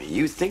agreeing with me.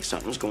 You think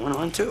something's going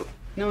on, too.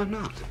 No, I'm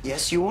not.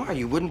 Yes, you are.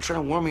 You wouldn't try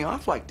to warn me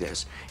off like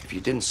this if you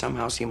didn't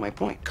somehow see my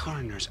point.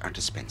 Coroners are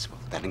dispensable.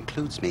 That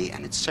includes me,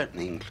 and it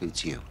certainly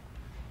includes you.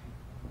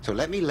 So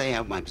let me lay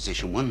out my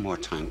position one more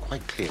time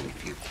quite clearly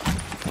for you.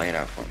 Lay it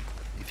out for me.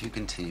 If you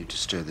continue to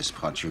stir this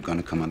pot, you're going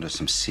to come under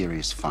some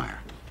serious fire.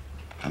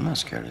 I'm not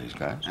scared of these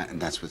guys. And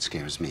that's what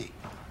scares me.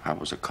 I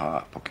was a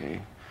cop, okay?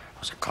 I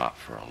was a cop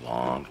for a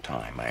long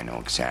time. I know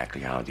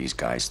exactly how these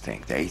guys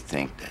think. They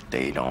think that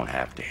they don't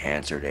have to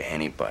answer to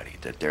anybody,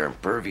 that they're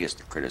impervious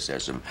to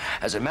criticism.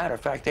 As a matter of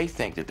fact, they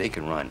think that they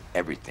can run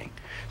everything.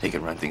 They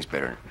can run things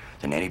better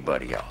than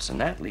anybody else. And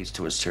that leads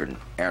to a certain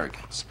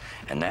arrogance.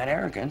 And that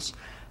arrogance,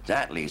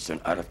 that leads to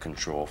an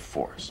out-of-control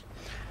force.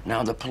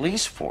 Now, the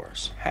police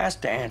force has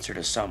to answer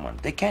to someone.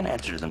 They can't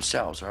answer to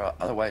themselves, or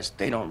otherwise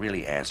they don't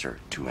really answer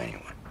to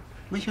anyone.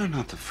 Well, you're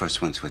not the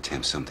first one to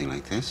attempt something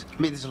like this.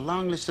 I mean, there's a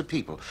long list of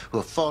people who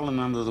have fallen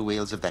under the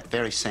wheels of that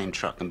very same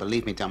truck. And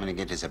believe me, Dominic,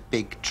 it is a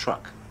big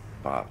truck.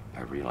 Bob,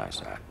 I realize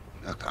that.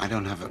 Look, I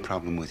don't have a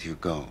problem with your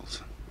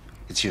goals.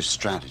 It's your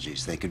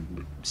strategies. They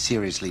could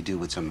seriously do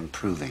with some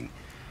improving.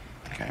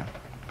 Okay.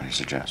 What do you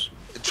suggest?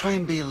 Try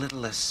and be a little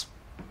less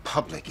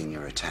public in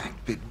your attack.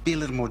 Be a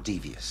little more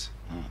devious.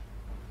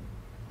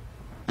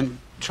 And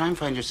try and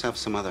find yourself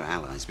some other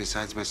allies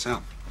besides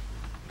myself.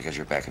 Because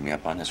you're backing me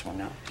up on this one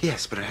now?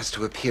 Yes, but it has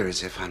to appear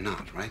as if I'm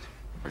not, right?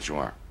 But you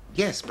are.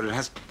 Yes, but it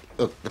has...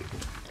 Look,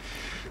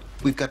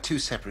 we've got two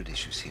separate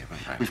issues here,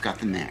 right? We've got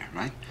the mayor,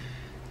 right?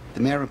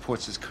 The mayor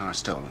reports his car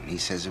stolen. He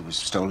says it was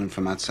stolen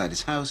from outside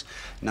his house,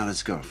 not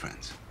his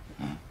girlfriend's.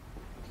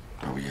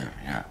 Oh,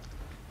 yeah.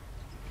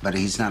 But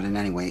he's not in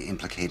any way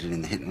implicated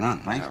in the hit and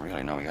run, right? Not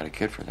really. No, we got a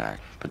kid for that.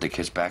 But the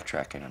kid's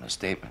backtracking on his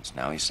statements.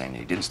 Now he's saying that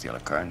he didn't steal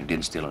a car and he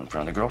didn't steal it in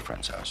front of the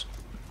girlfriend's house.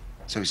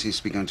 So he seems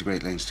to be going to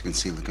great lengths to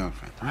conceal the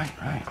girlfriend.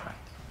 Right.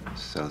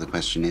 So the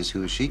question is,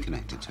 who is she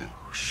connected to?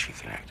 Who's she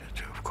connected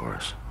to, of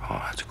course.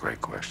 Oh, that's a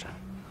great question.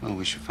 Well,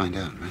 we should find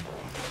out, right?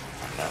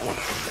 That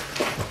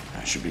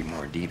one. I should be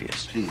more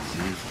devious. Please,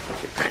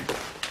 Okay, good.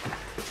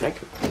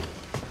 Thank you.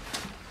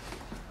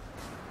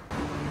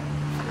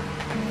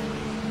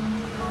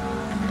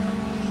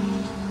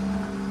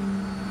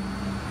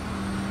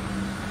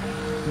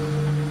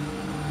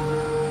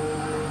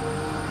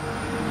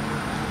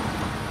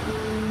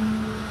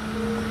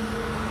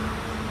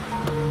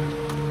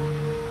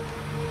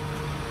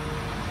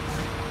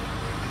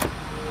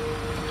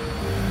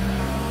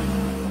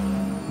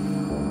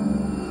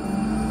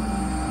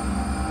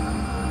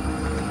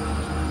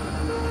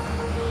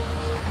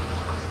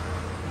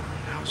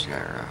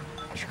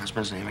 What's your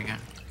husband's name again?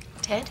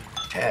 Ted?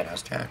 Ted.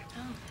 How's Ted?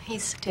 Oh,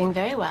 he's doing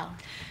very well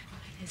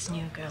with his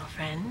new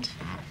girlfriend.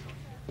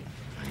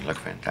 You look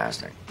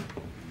fantastic.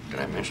 Did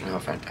I mention how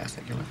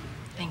fantastic you look?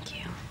 Thank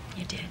you.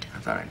 You did. I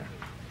thought I did.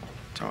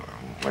 So,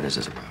 what is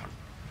this about?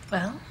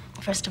 Well,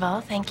 first of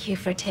all, thank you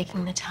for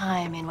taking the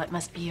time in what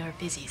must be your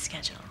busy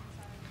schedule.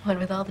 What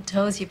with all the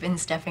toes you've been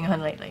stepping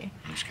on lately.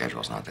 Your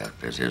schedule's not that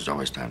busy. There's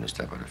always time to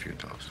step on a few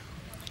toes.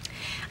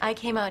 I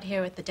came out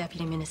here with the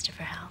Deputy Minister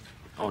for Health.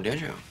 Oh,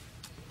 did you?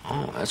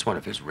 Oh, that's one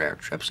of his rare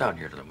trips out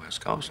here to the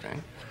West Coast, eh?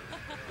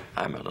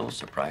 I'm a little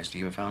surprised he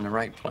even found the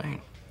right plane.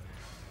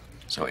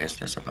 So is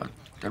this about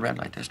the red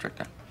light district,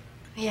 then?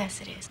 Yes,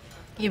 it is.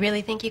 You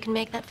really think you can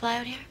make that fly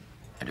out here?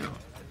 I do.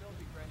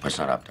 But it's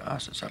not up to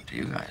us. It's up to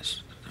you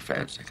guys. The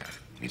feds, they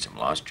need some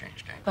laws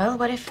changed, eh? Well,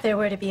 what if there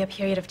were to be a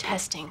period of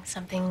testing?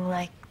 Something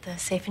like the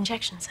safe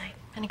injection site.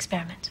 An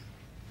experiment.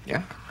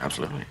 Yeah,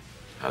 absolutely.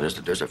 Now,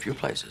 there's a few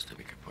places that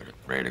we could put it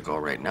ready to go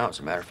right now. As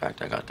a matter of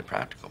fact, I got the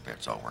practical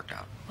bits all worked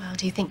out. Well,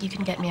 do you think you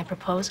can get me a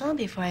proposal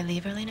before I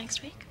leave early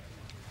next week?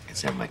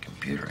 It's in my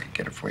computer. I can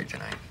get it for you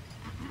tonight.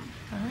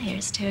 Well,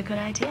 here's to a good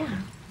idea.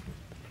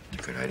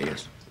 Good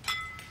ideas.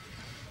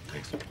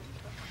 Thanks.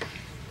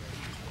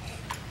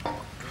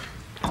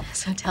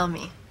 So tell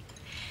me,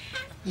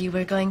 you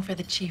were going for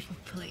the chief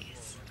of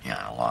police?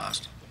 Yeah, I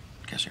lost.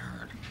 Guess you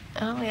heard.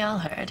 Oh, we all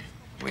heard.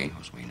 We?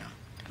 Who's we now?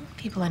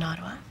 People in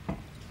Ottawa.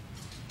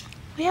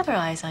 We have our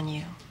eyes on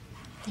you.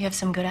 You have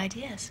some good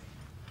ideas.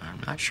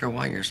 I'm not sure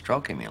why you're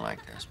stroking me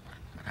like this, but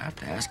I have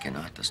to ask you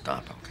not to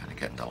stop. I'm kind of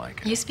getting to like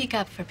it. You speak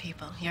up for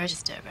people. You're a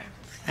disturber.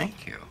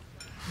 Thank you.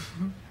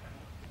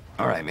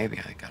 All right, maybe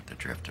I got the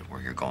drift of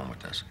where you're going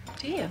with this.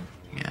 Do you?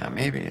 Yeah,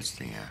 maybe it's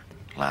the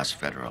last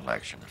federal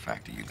election, the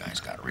fact that you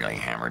guys got really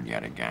hammered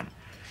yet again.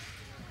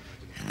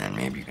 And then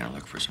maybe you're going to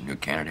look for some new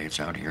candidates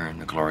out here in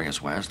the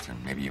glorious West,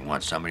 and maybe you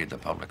want somebody the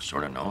public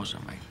sort of knows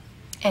them.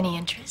 Any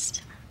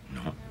interest?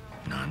 No,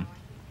 none.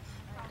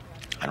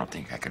 I don't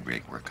think I could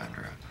really work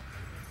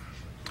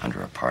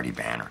under a party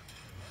banner.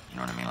 You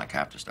know what I mean? Like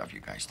half the stuff you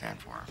guys stand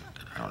for,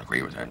 I don't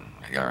agree with it, and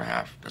the other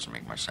half doesn't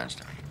make much sense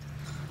to me.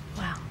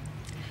 Wow.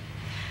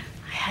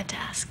 I had to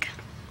ask.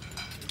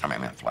 I mean,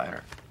 I'm not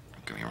flattered.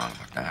 Don't get me wrong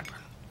about that,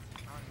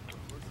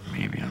 but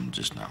maybe I'm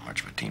just not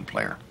much of a team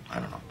player. I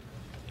don't know.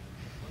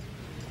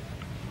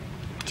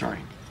 Sorry.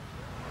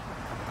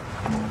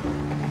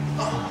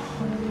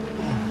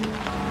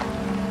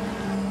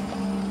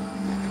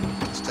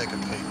 Let's take a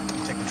peek.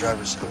 Take the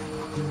driver's seat.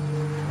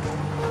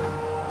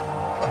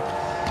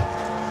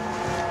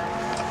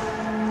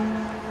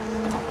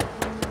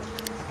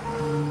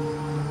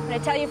 Can I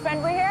tell your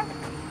friend we're here?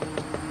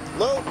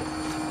 Hello?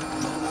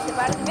 Step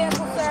out of the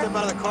vehicle, sir. Step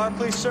out of the car,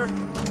 please, sir.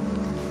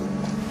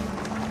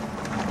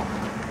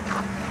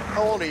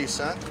 How old are you,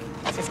 son?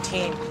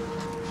 15.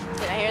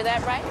 Did I hear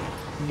that right?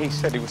 He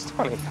said he was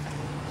 20.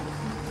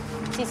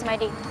 See some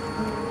ID.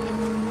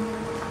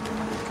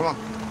 Come on.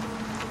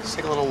 Let's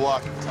take a little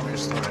walk and tell me your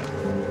story.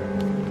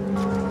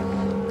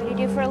 What do you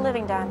do for a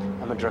living, Don?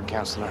 I'm a drug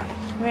counselor.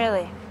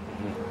 Really?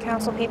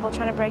 Counsel people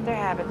trying to break their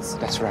habits.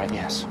 That's right,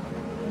 yes.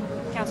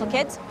 Counsel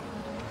kids?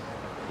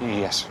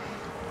 Yes.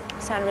 You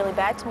sound really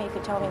bad to me if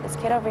you told me this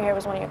kid over here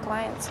was one of your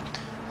clients.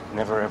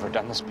 Never ever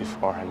done this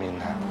before. I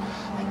mean,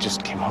 it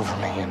just came over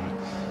me and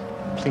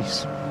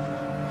please,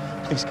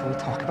 can we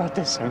talk about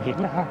this? I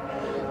mean,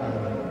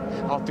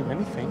 I'll do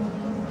anything.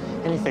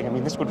 Anything. I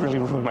mean, this would really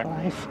ruin my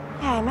life.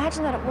 Yeah, I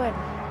imagine that it would.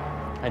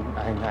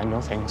 I know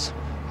things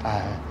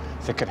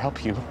that could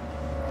help you.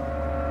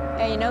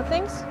 Yeah, you know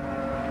things?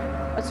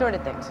 What sort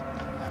of things?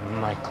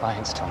 My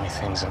clients tell me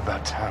things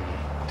about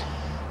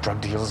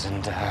drug deals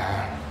and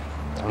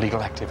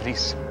illegal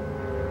activities.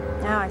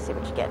 Now I see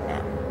what you're getting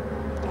at.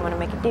 You want to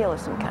make a deal of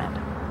some kind.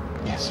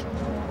 Yes.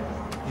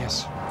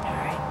 Yes. All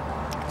right.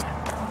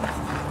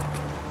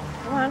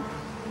 Come on.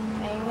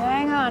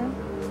 Hang on.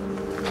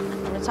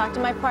 I'm going to talk to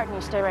my partner.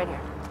 You stay right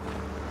here.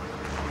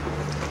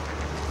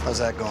 How's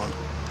that going?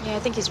 Yeah, I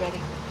think he's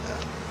ready.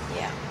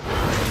 Yeah.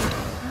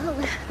 Oh,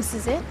 this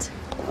is it?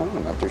 Oh,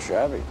 not too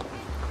shabby.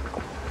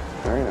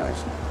 Very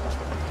nice.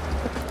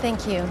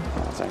 Thank you.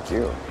 Oh, thank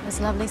you. It was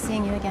lovely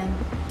seeing you again.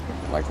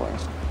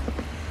 Likewise.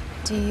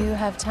 Do you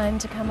have time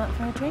to come up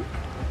for a drink?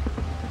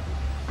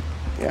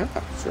 Yeah,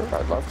 sure.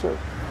 I'd love to.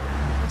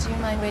 Would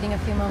you mind waiting a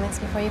few moments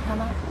before you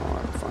come up? Oh,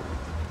 that'd be fun.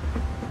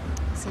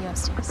 See you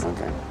upstairs.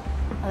 Okay.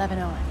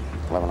 11:01.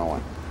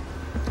 11:01.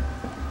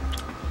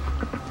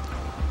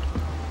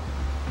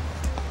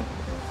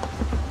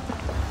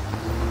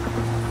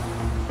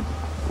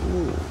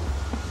 Ooh.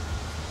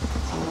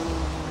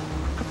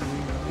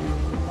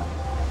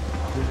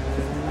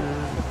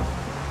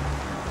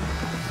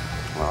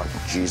 Oh,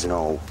 geez,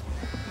 no.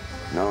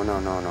 No.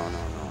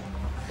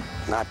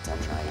 Not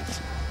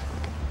tonight.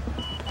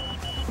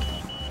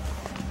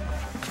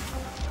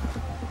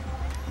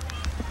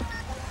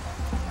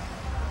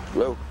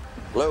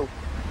 Lou,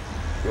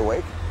 you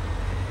awake?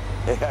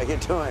 Hey, how you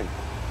doing?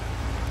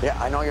 Yeah,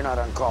 I know you're not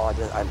on call.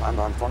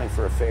 I'm phoning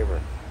for a favor.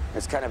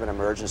 It's kind of an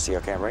emergency,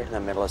 okay? I'm right in the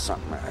middle of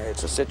something.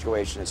 It's a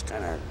situation that's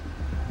kind of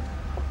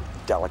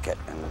delicate.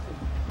 And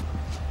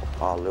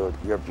oh, Lou,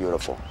 you're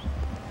beautiful.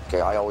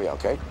 Okay, I owe you,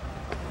 okay?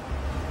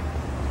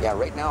 Yeah,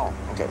 right now.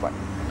 Okay, bye.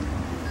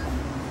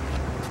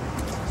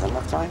 Is that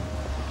enough time?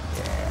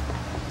 Yeah.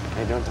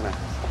 How you doing tonight?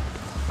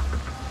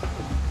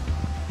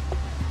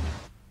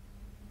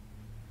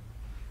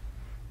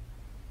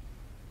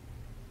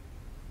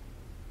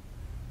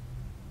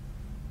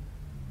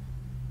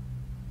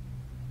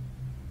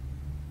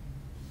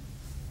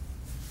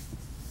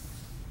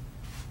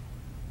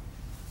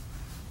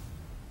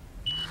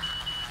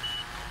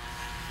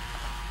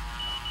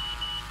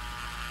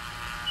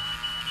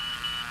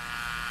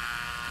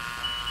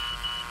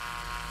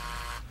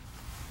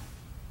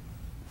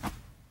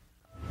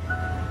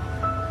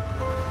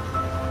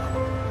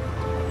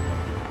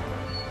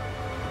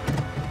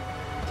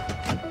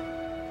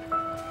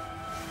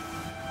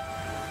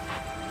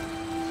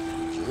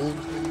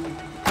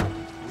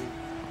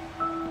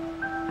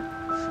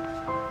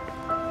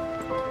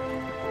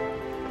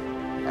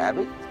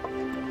 Abby?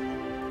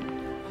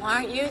 Why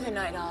aren't you the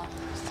night owl?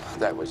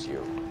 That was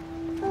you.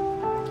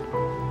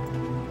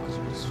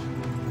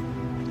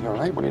 You all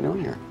right? What are you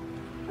doing here?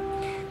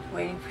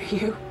 Waiting for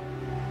you.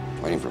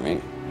 Waiting for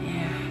me?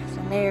 Yeah,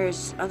 the mayor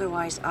is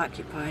otherwise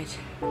occupied.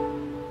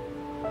 Can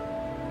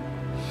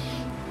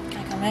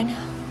I come in?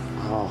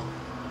 Oh,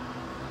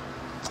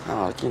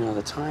 you know,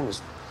 the time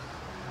is...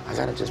 I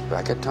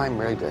got time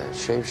ready to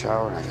shave,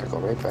 shower, and I gotta go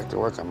right back to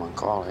work. I'm on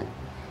call, eh?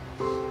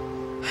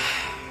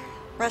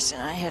 Russ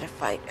and I had a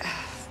fight.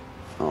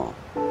 Oh.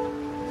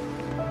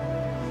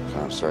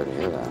 I'm sorry to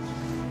hear that.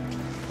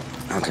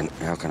 How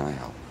can I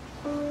help?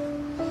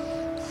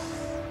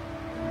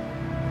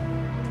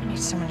 I need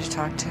someone to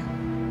talk to.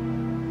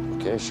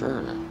 Okay,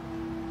 sure.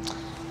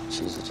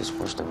 Jeez, I just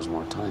wish there was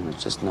more time.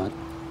 It's just not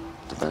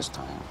the best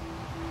time.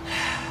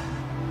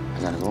 I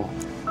gotta go.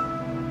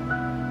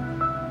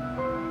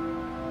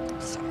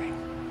 Sorry.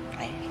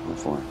 What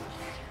for?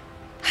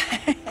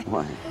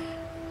 Why?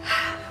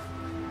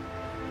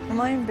 Am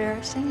I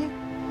embarrassing you?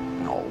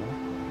 No.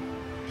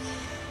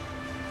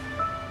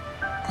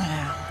 I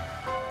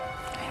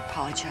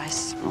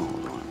apologize. Oh,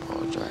 don't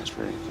apologize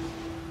for anything.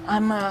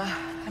 I'm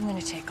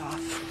gonna take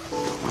off.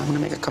 I'm gonna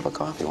make a cup of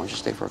coffee. Why don't you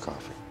stay for a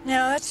coffee?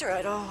 No, that's all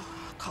right. I'll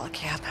call a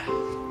cab.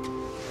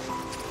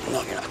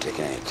 No, you're not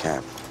taking any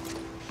cab.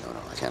 No,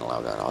 I can't allow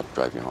that. I'll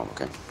drive you home,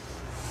 okay?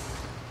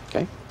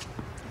 Okay?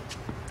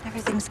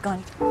 Everything's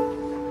gone.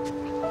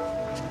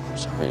 I'm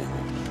sorry.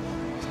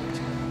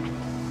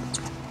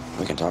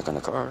 We can talk in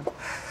the car.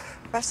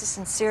 Russ is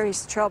in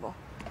serious trouble.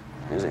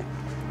 Is he?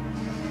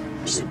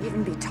 I shouldn't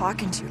even be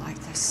talking to you like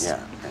this.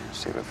 Yeah,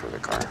 save it for the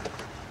car.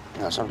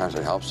 You know, sometimes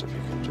it helps if you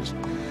can just,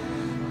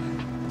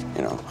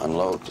 you know,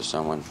 unload to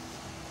someone.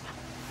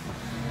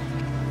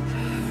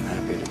 I'm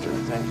happy to do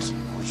it. Thanks.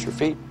 What's your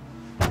feet?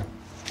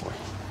 Boy.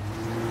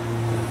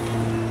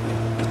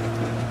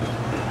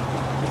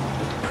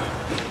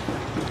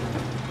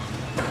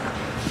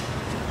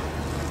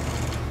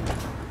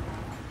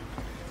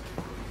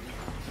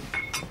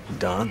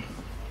 Don,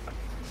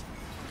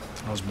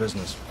 how's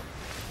business?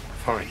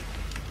 Fine.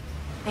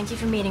 Thank you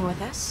for meeting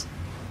with us.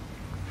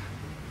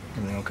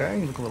 Everything okay?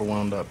 You look a little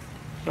wound up.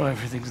 No,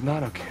 everything's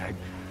not okay.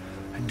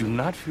 I do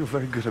not feel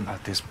very good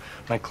about this.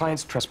 My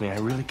clients trust me. I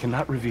really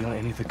cannot reveal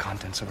any of the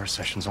contents of our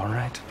sessions, all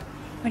right?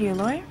 What are you, a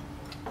lawyer?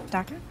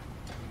 Doctor?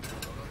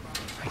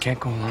 I can't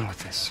go along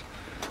with this.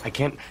 I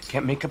can't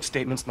make up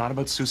statements, not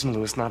about Susan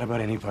Lewis, not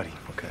about anybody.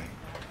 Okay.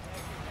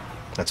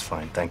 That's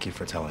fine. Thank you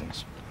for telling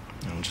us.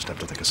 We'll just have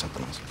to think of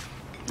something else.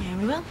 Yeah,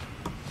 we will.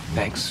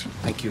 Thanks.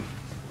 Thank you.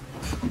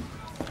 I'm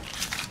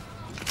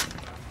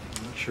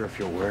not sure if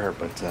you're aware,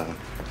 but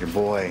your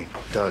boy,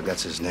 Doug,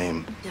 that's his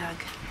name. Doug.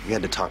 We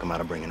had to talk him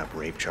out of bringing up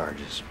rape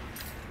charges.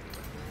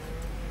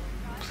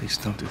 Please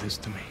don't do this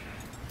to me.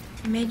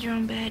 You made your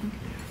own bed.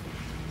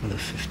 With a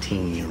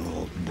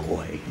 15-year-old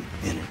boy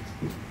in it.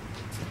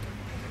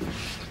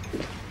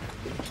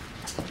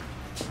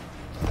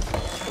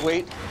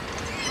 Wait.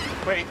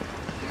 Wait.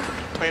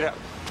 Wait up.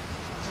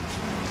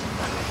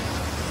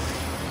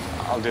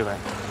 I'll do it.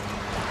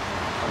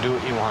 I'll do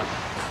what you want.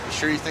 You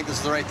sure you think this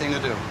is the right thing to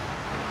do?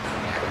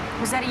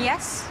 Was that a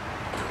yes?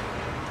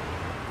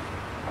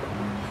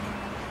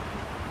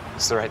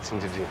 It's the right thing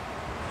to do.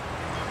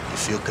 You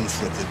feel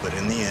conflicted, but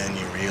in the end,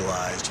 you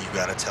realized you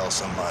gotta tell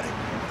somebody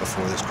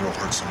before this girl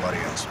hurts somebody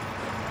else.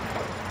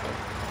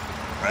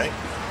 Right?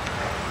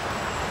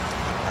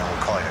 I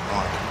will call you. Go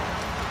on.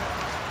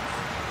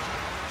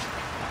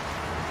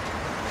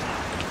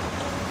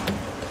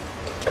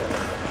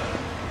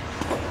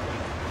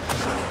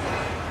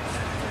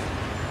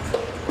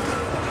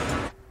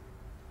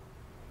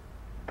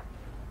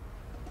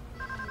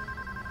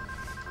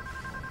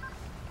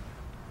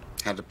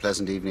 Had a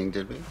pleasant evening,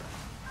 did we?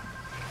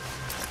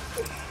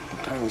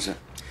 What time was it?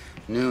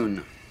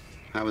 Noon.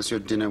 How was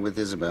your dinner with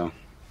Isabel?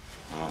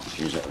 Oh,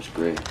 geez, that was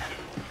great.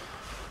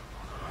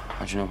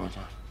 How'd you know about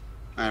that?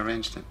 I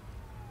arranged it.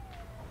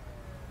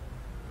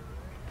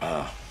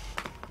 Okay,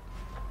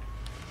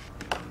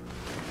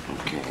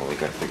 well, we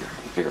got a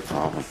bigger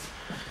problem.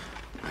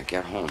 I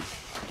get home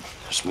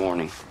this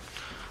morning,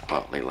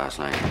 well, late last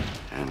night,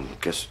 and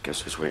guess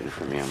who's waiting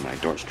for me on my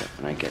doorstep?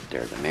 And I get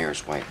there, the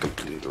mayor's wife,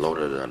 completely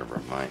loaded out of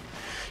her mind.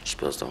 She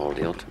spills the whole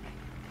deal to me.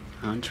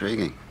 How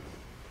intriguing.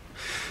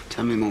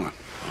 Tell me more.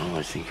 Well,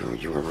 I think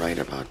you were right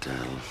about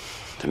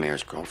the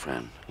mayor's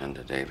girlfriend,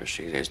 Linda Davis.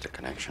 She is the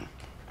connection.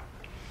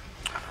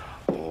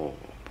 Oh,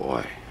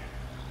 boy.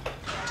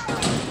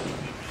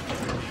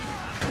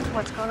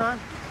 What's going on?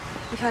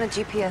 We found a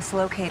GPS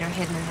locator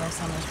hidden in Will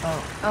Summers'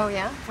 boat. Oh,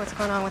 yeah? What's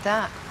going on with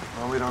that?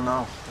 Well, we don't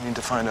know. We need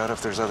to find out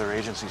if there's other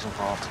agencies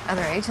involved.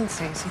 Other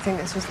agencies? You think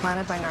this was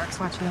planted by narcs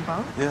watching the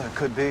boat? Yeah, it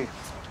could be.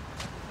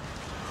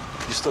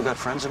 You still got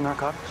friends in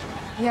narcotics?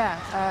 Yeah,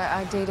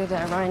 I dated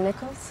Ryan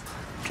Nichols.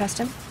 Trust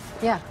him?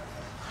 Yeah.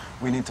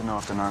 We need to know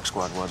if the narc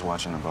squad was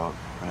watching the boat,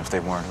 and if they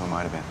weren't, who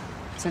might have been.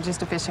 So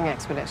just a fishing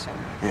expedition?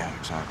 Yeah,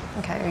 exactly.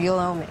 Okay, or you'll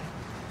owe me.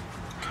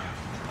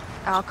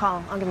 I'll call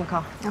him. I'll give him a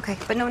call. Okay,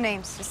 but no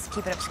names. Just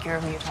keep it obscure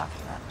who you're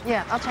talking about.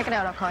 Yeah, I'll check it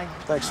out. I'll call you.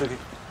 Thanks, Suki.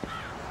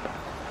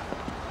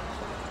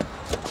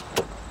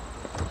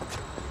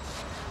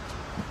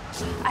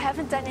 I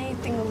haven't done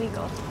anything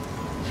illegal.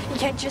 You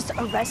can't just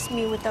arrest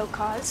me without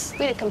cause.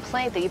 We had a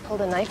complaint that you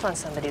pulled a knife on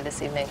somebody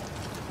this evening.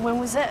 When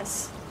was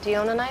this? Do you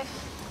own a knife?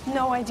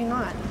 No, I do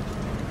not.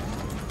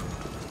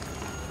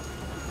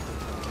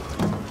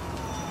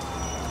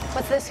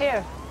 What's this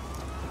here?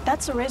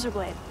 That's a razor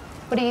blade.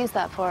 What do you use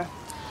that for?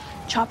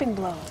 Chopping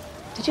blow.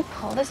 Did you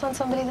pull this on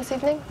somebody this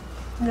evening?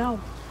 No.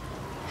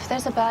 If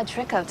there's a bad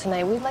trick out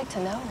tonight, we'd like to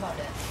know about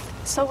it.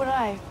 So would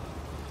I.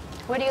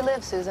 Where do you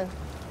live, Susan?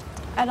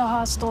 At a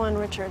hostel in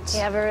Richards.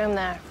 You have a room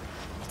there.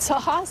 It's a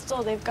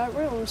hostel. They've got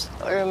rooms.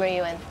 What room are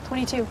you in?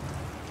 22.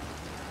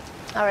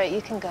 All right,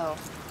 you can go.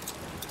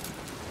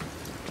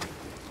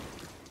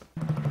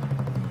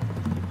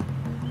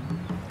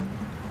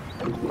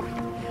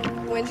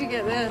 When'd you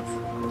get this?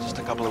 Just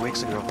a couple of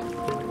weeks ago.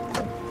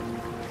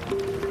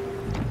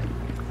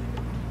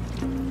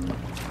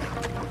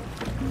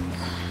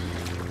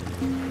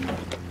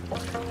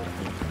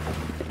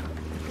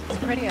 It's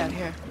pretty out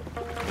here.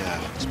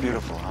 Yeah, it's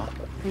beautiful, huh?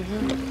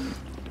 Mm-hmm.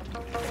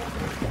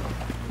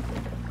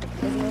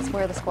 Isn't this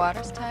where the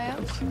squatters tie up?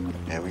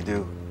 Yeah, we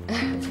do.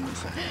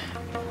 It's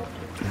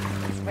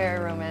very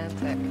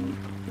romantic.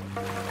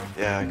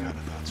 Yeah, I kind of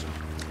thought so.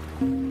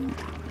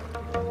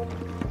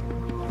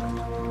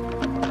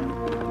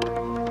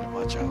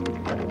 Watch out.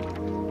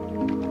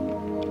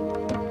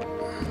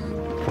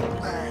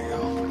 There you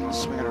go. I'll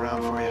swing it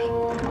around for you.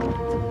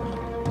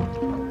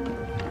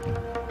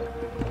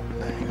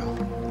 There you go.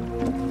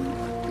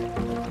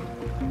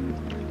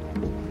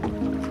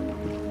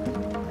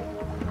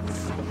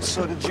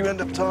 So did you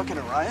end up talking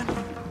to Ryan?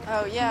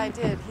 Oh, yeah, I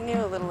did. He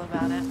knew a little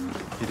about it.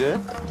 You did?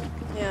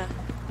 Yeah.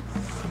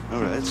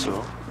 All right, so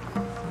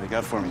what do you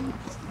got for me?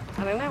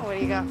 I don't know. What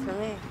do you got for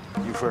me?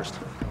 You first.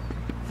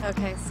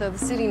 Okay, so the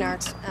city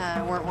narcs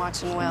weren't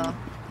watching well,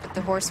 but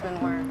the horsemen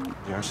were.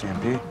 The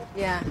RCMP?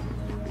 Yeah.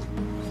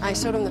 I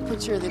showed him the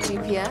picture of the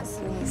GPS,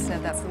 and he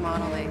said that's the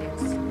model they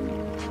use.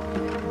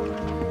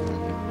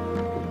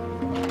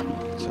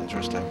 It's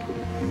interesting.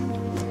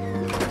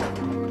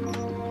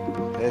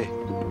 Hey.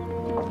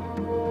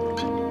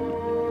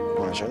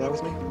 Want to share that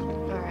with me?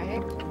 All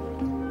right.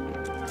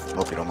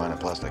 Hope you don't mind a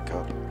plastic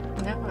cup.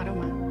 No, I don't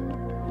mind.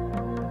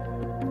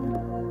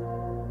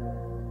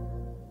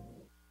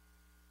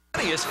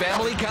 Funniest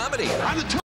family comedy.